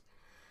part.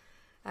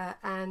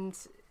 And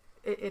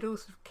it all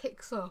sort of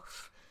kicks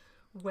off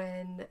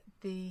when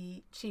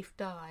the chief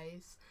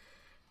dies,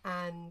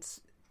 and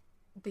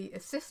the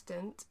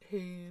assistant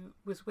who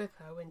was with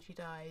her when she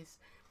dies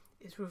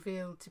is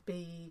revealed to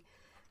be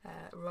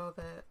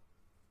rather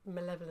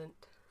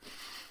malevolent,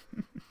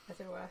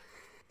 as it were.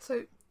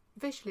 So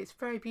visually it's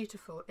very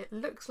beautiful. It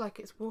looks like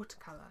it's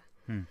watercolour,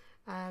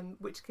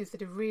 which gives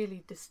it a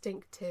really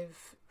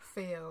distinctive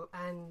feel,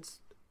 and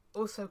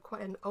also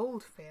quite an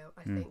old feel,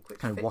 I think. Which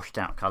kind of washed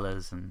out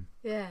colours and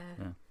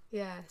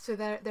yeah. So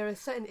there are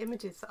certain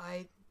images that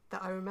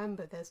I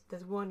remember.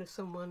 There's one of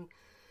someone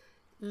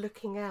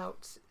looking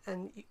out,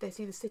 and they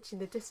see the city in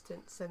the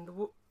distance, and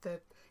the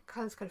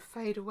colours kind of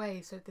fade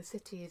away, so the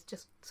city is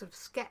just sort of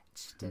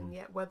sketched, and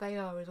yet where they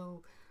are is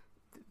all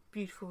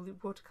beautifully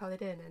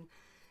watercoloured in, and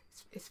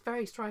it's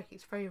very striking.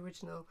 It's very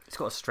original. It's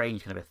got a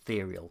strange kind of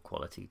ethereal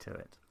quality to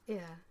it.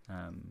 Yeah.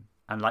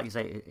 And like you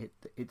say,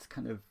 it's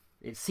kind of,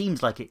 it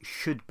seems like it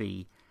should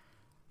be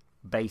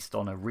based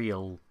on a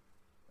real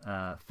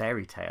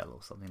fairy tale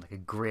or something, like a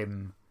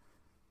grim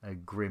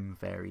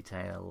fairy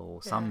tale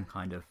or some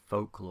kind of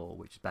folklore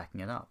which is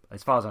backing it up.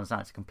 As far as I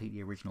understand, it's a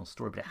completely original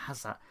story, but it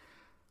has that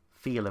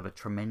feel of a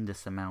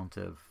tremendous amount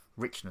of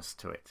richness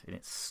to it in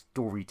its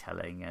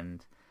storytelling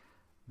and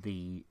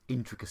the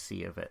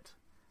intricacy of it,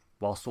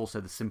 whilst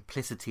also the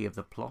simplicity of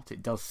the plot.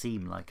 It does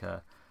seem like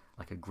a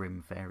like a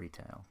grim fairy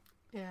tale.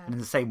 Yeah. And in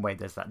the same way,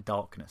 there's that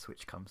darkness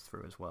which comes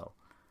through as well.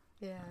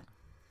 Yeah.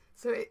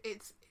 So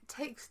it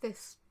takes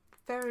this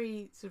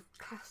very sort of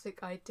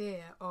classic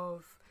idea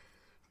of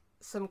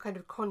some kind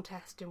of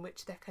contest in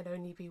which there can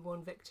only be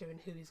one victor and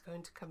who is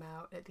going to come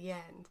out at the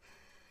end,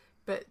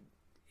 but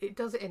it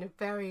does it in a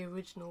very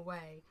original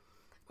way,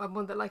 and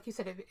one that, like you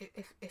said,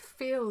 it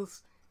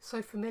feels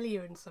so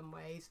familiar in some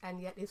ways and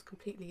yet is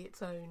completely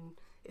its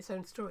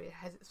own story. It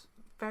has its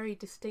very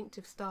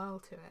distinctive style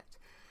to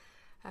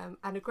it,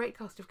 and a great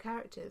cast of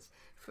characters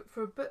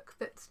for a book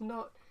that's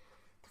not,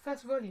 the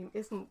first volume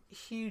isn't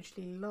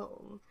hugely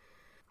long.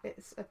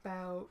 It's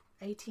about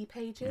 80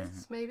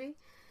 pages maybe,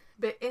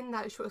 but in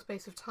that short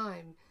space of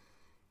time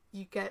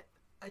you get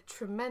a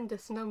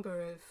tremendous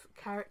number of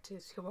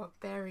characters who are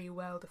very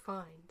well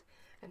defined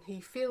and who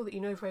you feel that you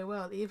know very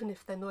well, even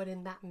if they're not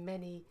in that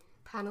many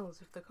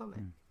panels of the comic.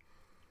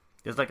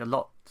 There's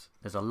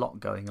a lot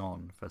going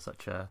on for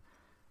such a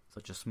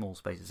small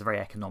space. It's a very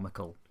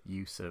economical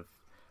use of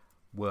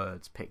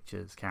words,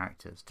 pictures,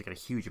 characters to get a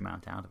huge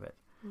amount out of it.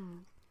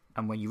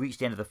 And when you reach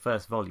the end of the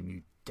first volume,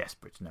 you're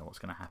desperate to know what's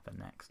going to happen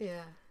next.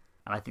 Yeah.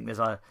 And I think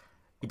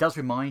it does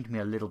remind me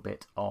a little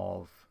bit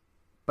of,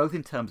 both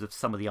in terms of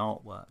some of the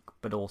artwork,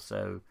 but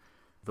also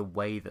the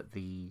way that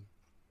the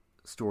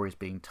story is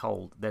being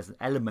told. There's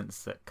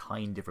elements that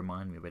kind of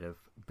remind me a bit of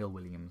Bill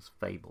Williams'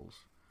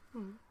 Fables.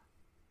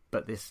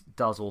 But this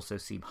does also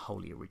seem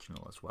wholly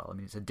original as well. I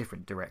mean, it's a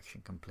different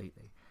direction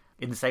completely.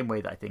 In the same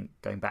way that I think,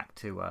 going back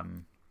to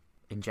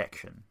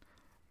Injection,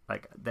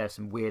 like there's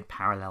some weird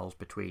parallels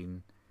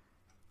between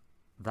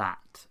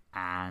that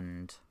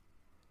and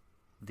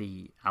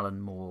the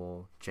Alan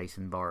Moore,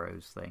 Jason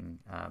Burroughs thing,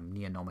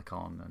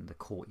 Neonomicon and The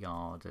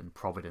Courtyard and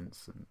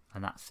Providence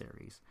and that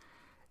series.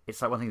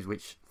 It's like one of the things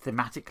which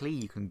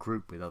thematically you can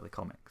group with other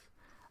comics.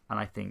 And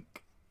I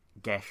think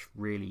Gesh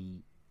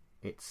really,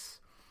 it's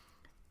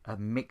a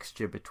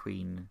mixture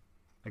between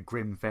a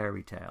grim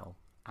fairy tale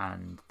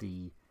and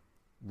the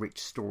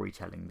rich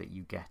storytelling that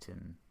you get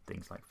in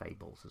things like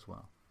Fables as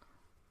well.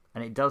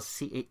 And it does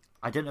see it.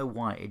 I don't know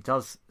why it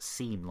does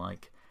seem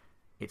like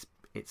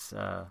it's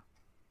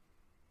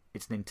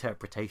an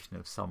interpretation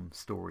of some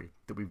story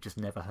that we've just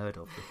never heard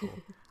of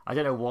before. I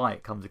don't know why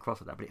it comes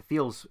across like that, but it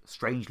feels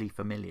strangely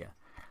familiar,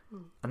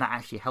 and that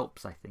actually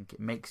helps. I think it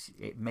makes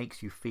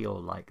you feel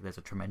like there's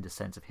a tremendous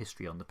sense of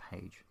history on the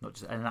page, not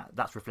just, and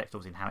that's reflected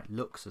obviously in how it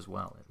looks as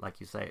well. Like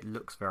you say, it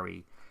looks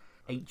very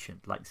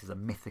ancient, like this is a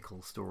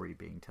mythical story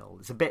being told.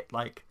 It's a bit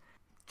like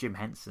Jim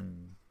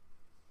Henson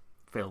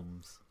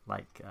films,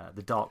 like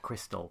The Dark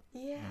Crystal.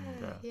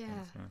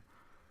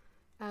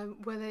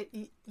 Where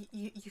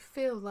you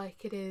feel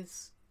like it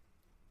is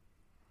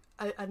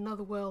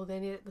another world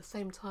and at the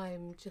same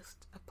time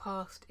just a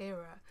past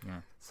era,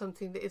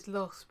 something that is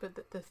lost, but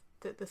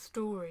that the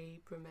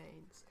story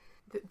remains.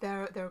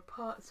 There are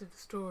parts of the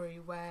story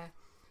where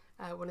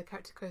when a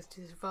character goes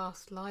to this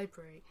vast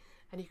library,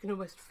 and you can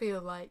almost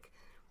feel like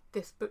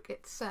this book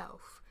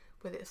itself,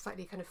 with its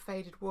slightly kind of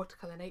faded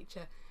watercolour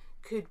nature,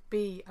 could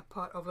be a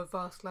part of a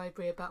vast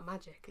library about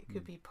magic. It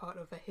could be part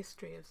of a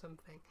history of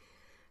something.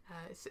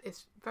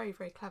 It's very,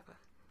 very clever.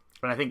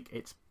 And I think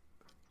it's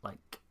like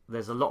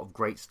there's a lot of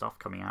great stuff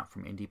coming out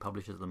from indie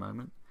publishers at the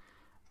moment,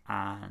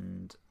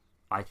 and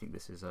I think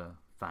this is a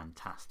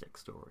fantastic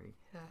story.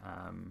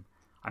 I'm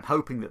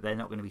hoping that they're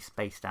not going to be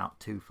spaced out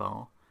too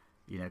far,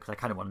 because I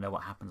kind of want to know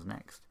what happens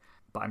next.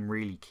 But I'm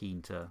really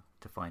keen to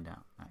find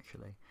out,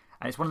 actually.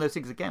 And it's one of those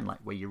things, again, like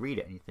where you read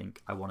it and you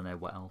think, I want to know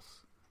what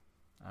else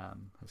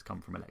has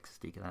come from Alexis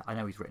Deakin. I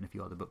know he's written a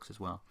few other books as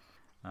well,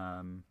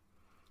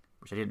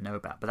 which I didn't know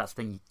about. But that's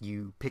the thing,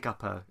 you pick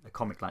up a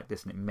comic like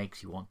this and it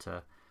makes you want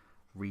to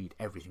read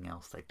everything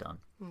else they've done,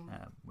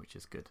 which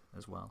is good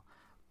as well.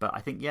 But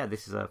I think,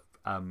 this is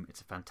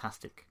it's a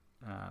fantastic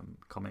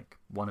comic,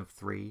 one of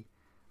 3.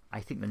 I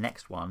think the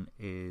next one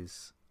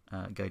is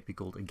going to be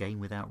called A Game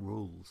Without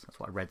Rules. That's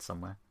what I read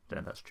somewhere. Don't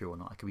know if that's true or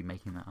not. I could be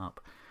making that up.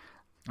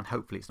 And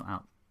hopefully it's not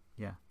out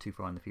too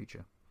far in the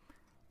future.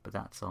 But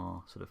that's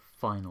our sort of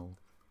final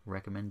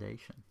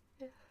recommendation.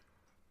 Yeah.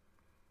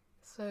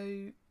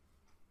 So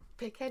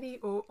pick any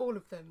or all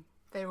of them.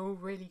 They're all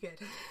really good.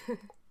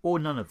 Or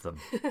none of them.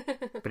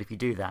 But if you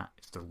do that,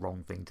 it's the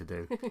wrong thing to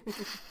do.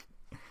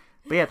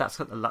 But that's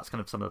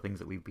kind of some of the things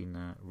that we've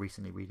been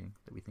recently reading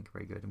that we think are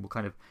very good. And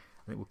I think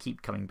we'll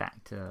keep coming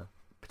back to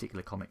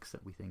particular comics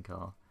that we think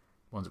are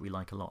ones that we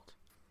like a lot.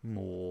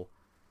 More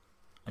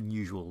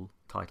unusual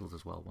titles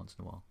as well once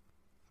in a while.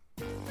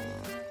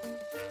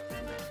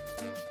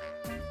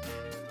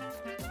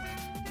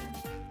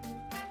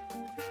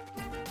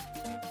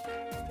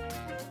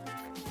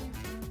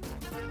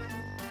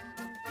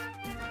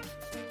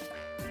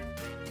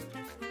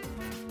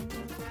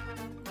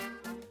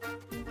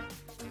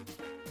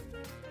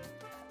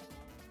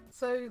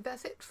 So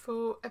that's it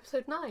for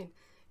episode 9.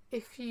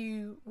 If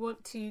you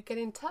want to get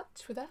in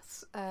touch with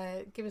us,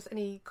 give us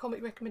any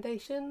comic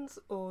recommendations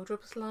or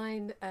drop us a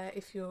line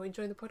if you're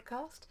enjoying the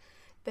podcast,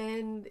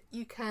 then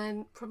you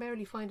can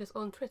primarily find us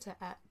on Twitter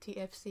at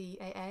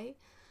TFCAA.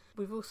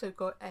 We've also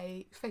got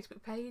a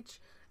Facebook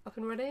page up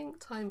and running,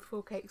 Time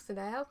for Cakes and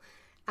Ale.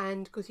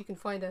 And of course you can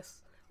find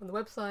us on the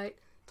website,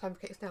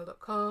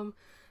 timeforcakesandale.com,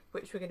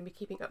 which we're going to be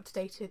keeping up to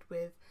date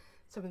with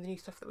some of the new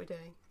stuff that we're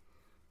doing.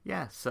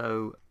 Yeah,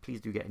 so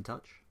please do get in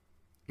touch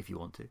if you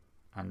want to,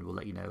 and we'll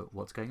let you know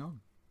what's going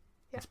on.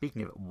 Yeah. And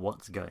speaking of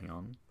what's going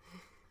on,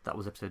 that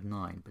was episode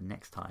 9, but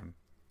next time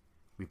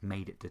we've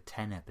made it to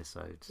 10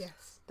 episodes.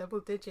 Yes, double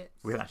digits.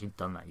 We haven't actually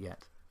done that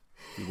yet.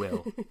 We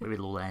will. Maybe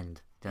it'll all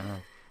end. Don't know.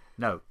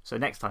 No, so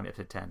next time,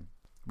 episode 10,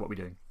 what are we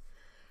doing?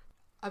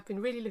 I've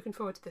been really looking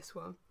forward to this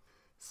one.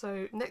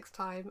 So next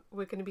time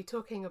we're going to be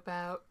talking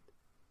about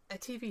a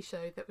TV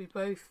show that we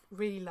both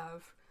really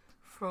love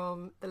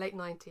from the late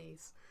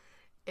 90s.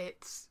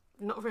 It's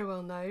not very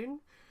well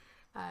known.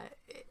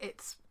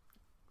 It's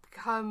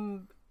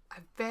become a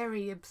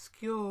very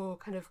obscure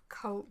kind of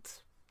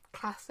cult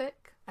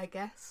classic, I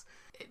guess.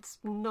 It's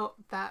not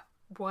that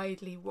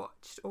widely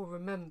watched or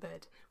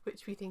remembered,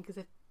 which we think is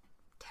a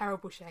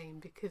terrible shame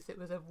because it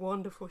was a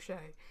wonderful show.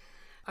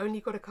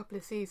 Only got a couple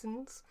of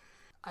seasons.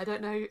 I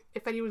don't know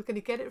if anyone's going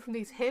to get it from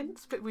these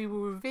hints, but we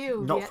will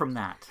reveal. Not from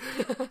that.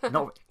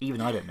 Not even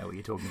I don't know what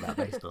you're talking about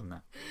based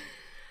on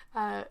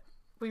that.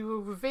 We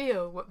will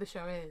reveal what the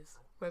show is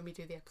when we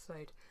do the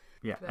episode.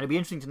 Yeah, and it'd be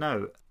interesting to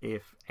know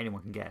if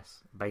anyone can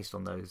guess based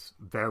on those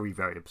very,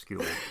 very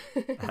obscure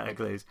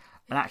clues.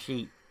 And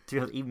actually, to be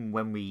honest, even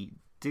when we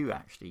do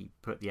actually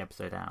put the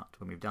episode out,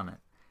 when we've done it,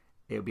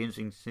 it'll be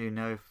interesting to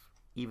know if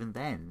even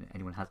then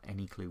anyone has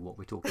any clue what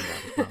we're talking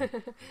about as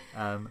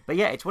well. But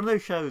yeah, it's one of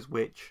those shows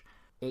which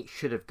it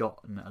should have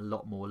gotten a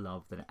lot more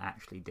love than it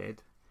actually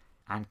did.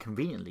 And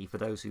conveniently, for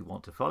those who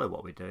want to follow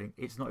what we're doing,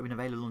 it's not even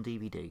available on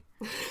DVD.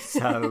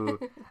 So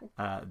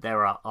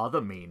there are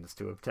other means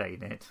to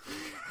obtain it,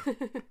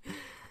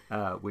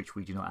 which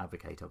we do not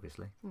advocate,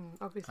 obviously.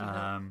 Obviously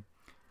not.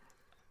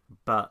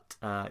 But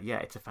yeah,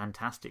 it's a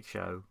fantastic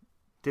show.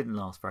 Didn't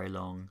last very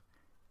long.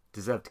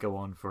 Deserved to go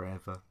on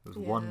forever. It was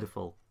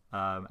wonderful.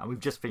 And we've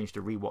just finished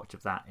a rewatch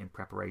of that in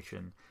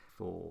preparation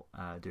for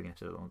doing an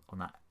episode on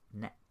that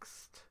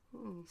next.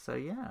 So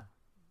yeah,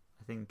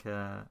 I think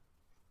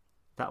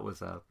that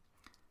was a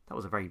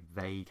very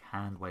vague,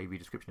 hand-wavy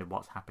description of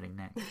what's happening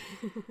next.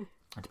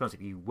 And to be honest,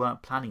 if you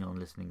weren't planning on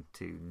listening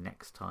to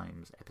next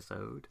time's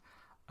episode,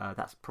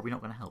 that's probably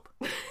not going to help.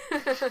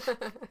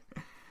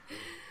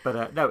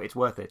 But no, it's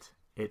worth it.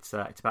 It's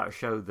about a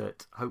show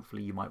that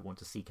hopefully you might want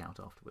to seek out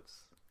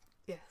afterwards.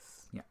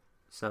 Yes. Yeah.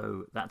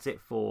 So that's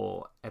it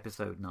for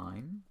episode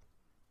 9.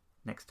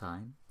 Next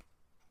time,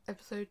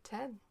 Episode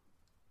 10.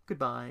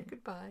 goodbye.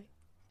 Goodbye.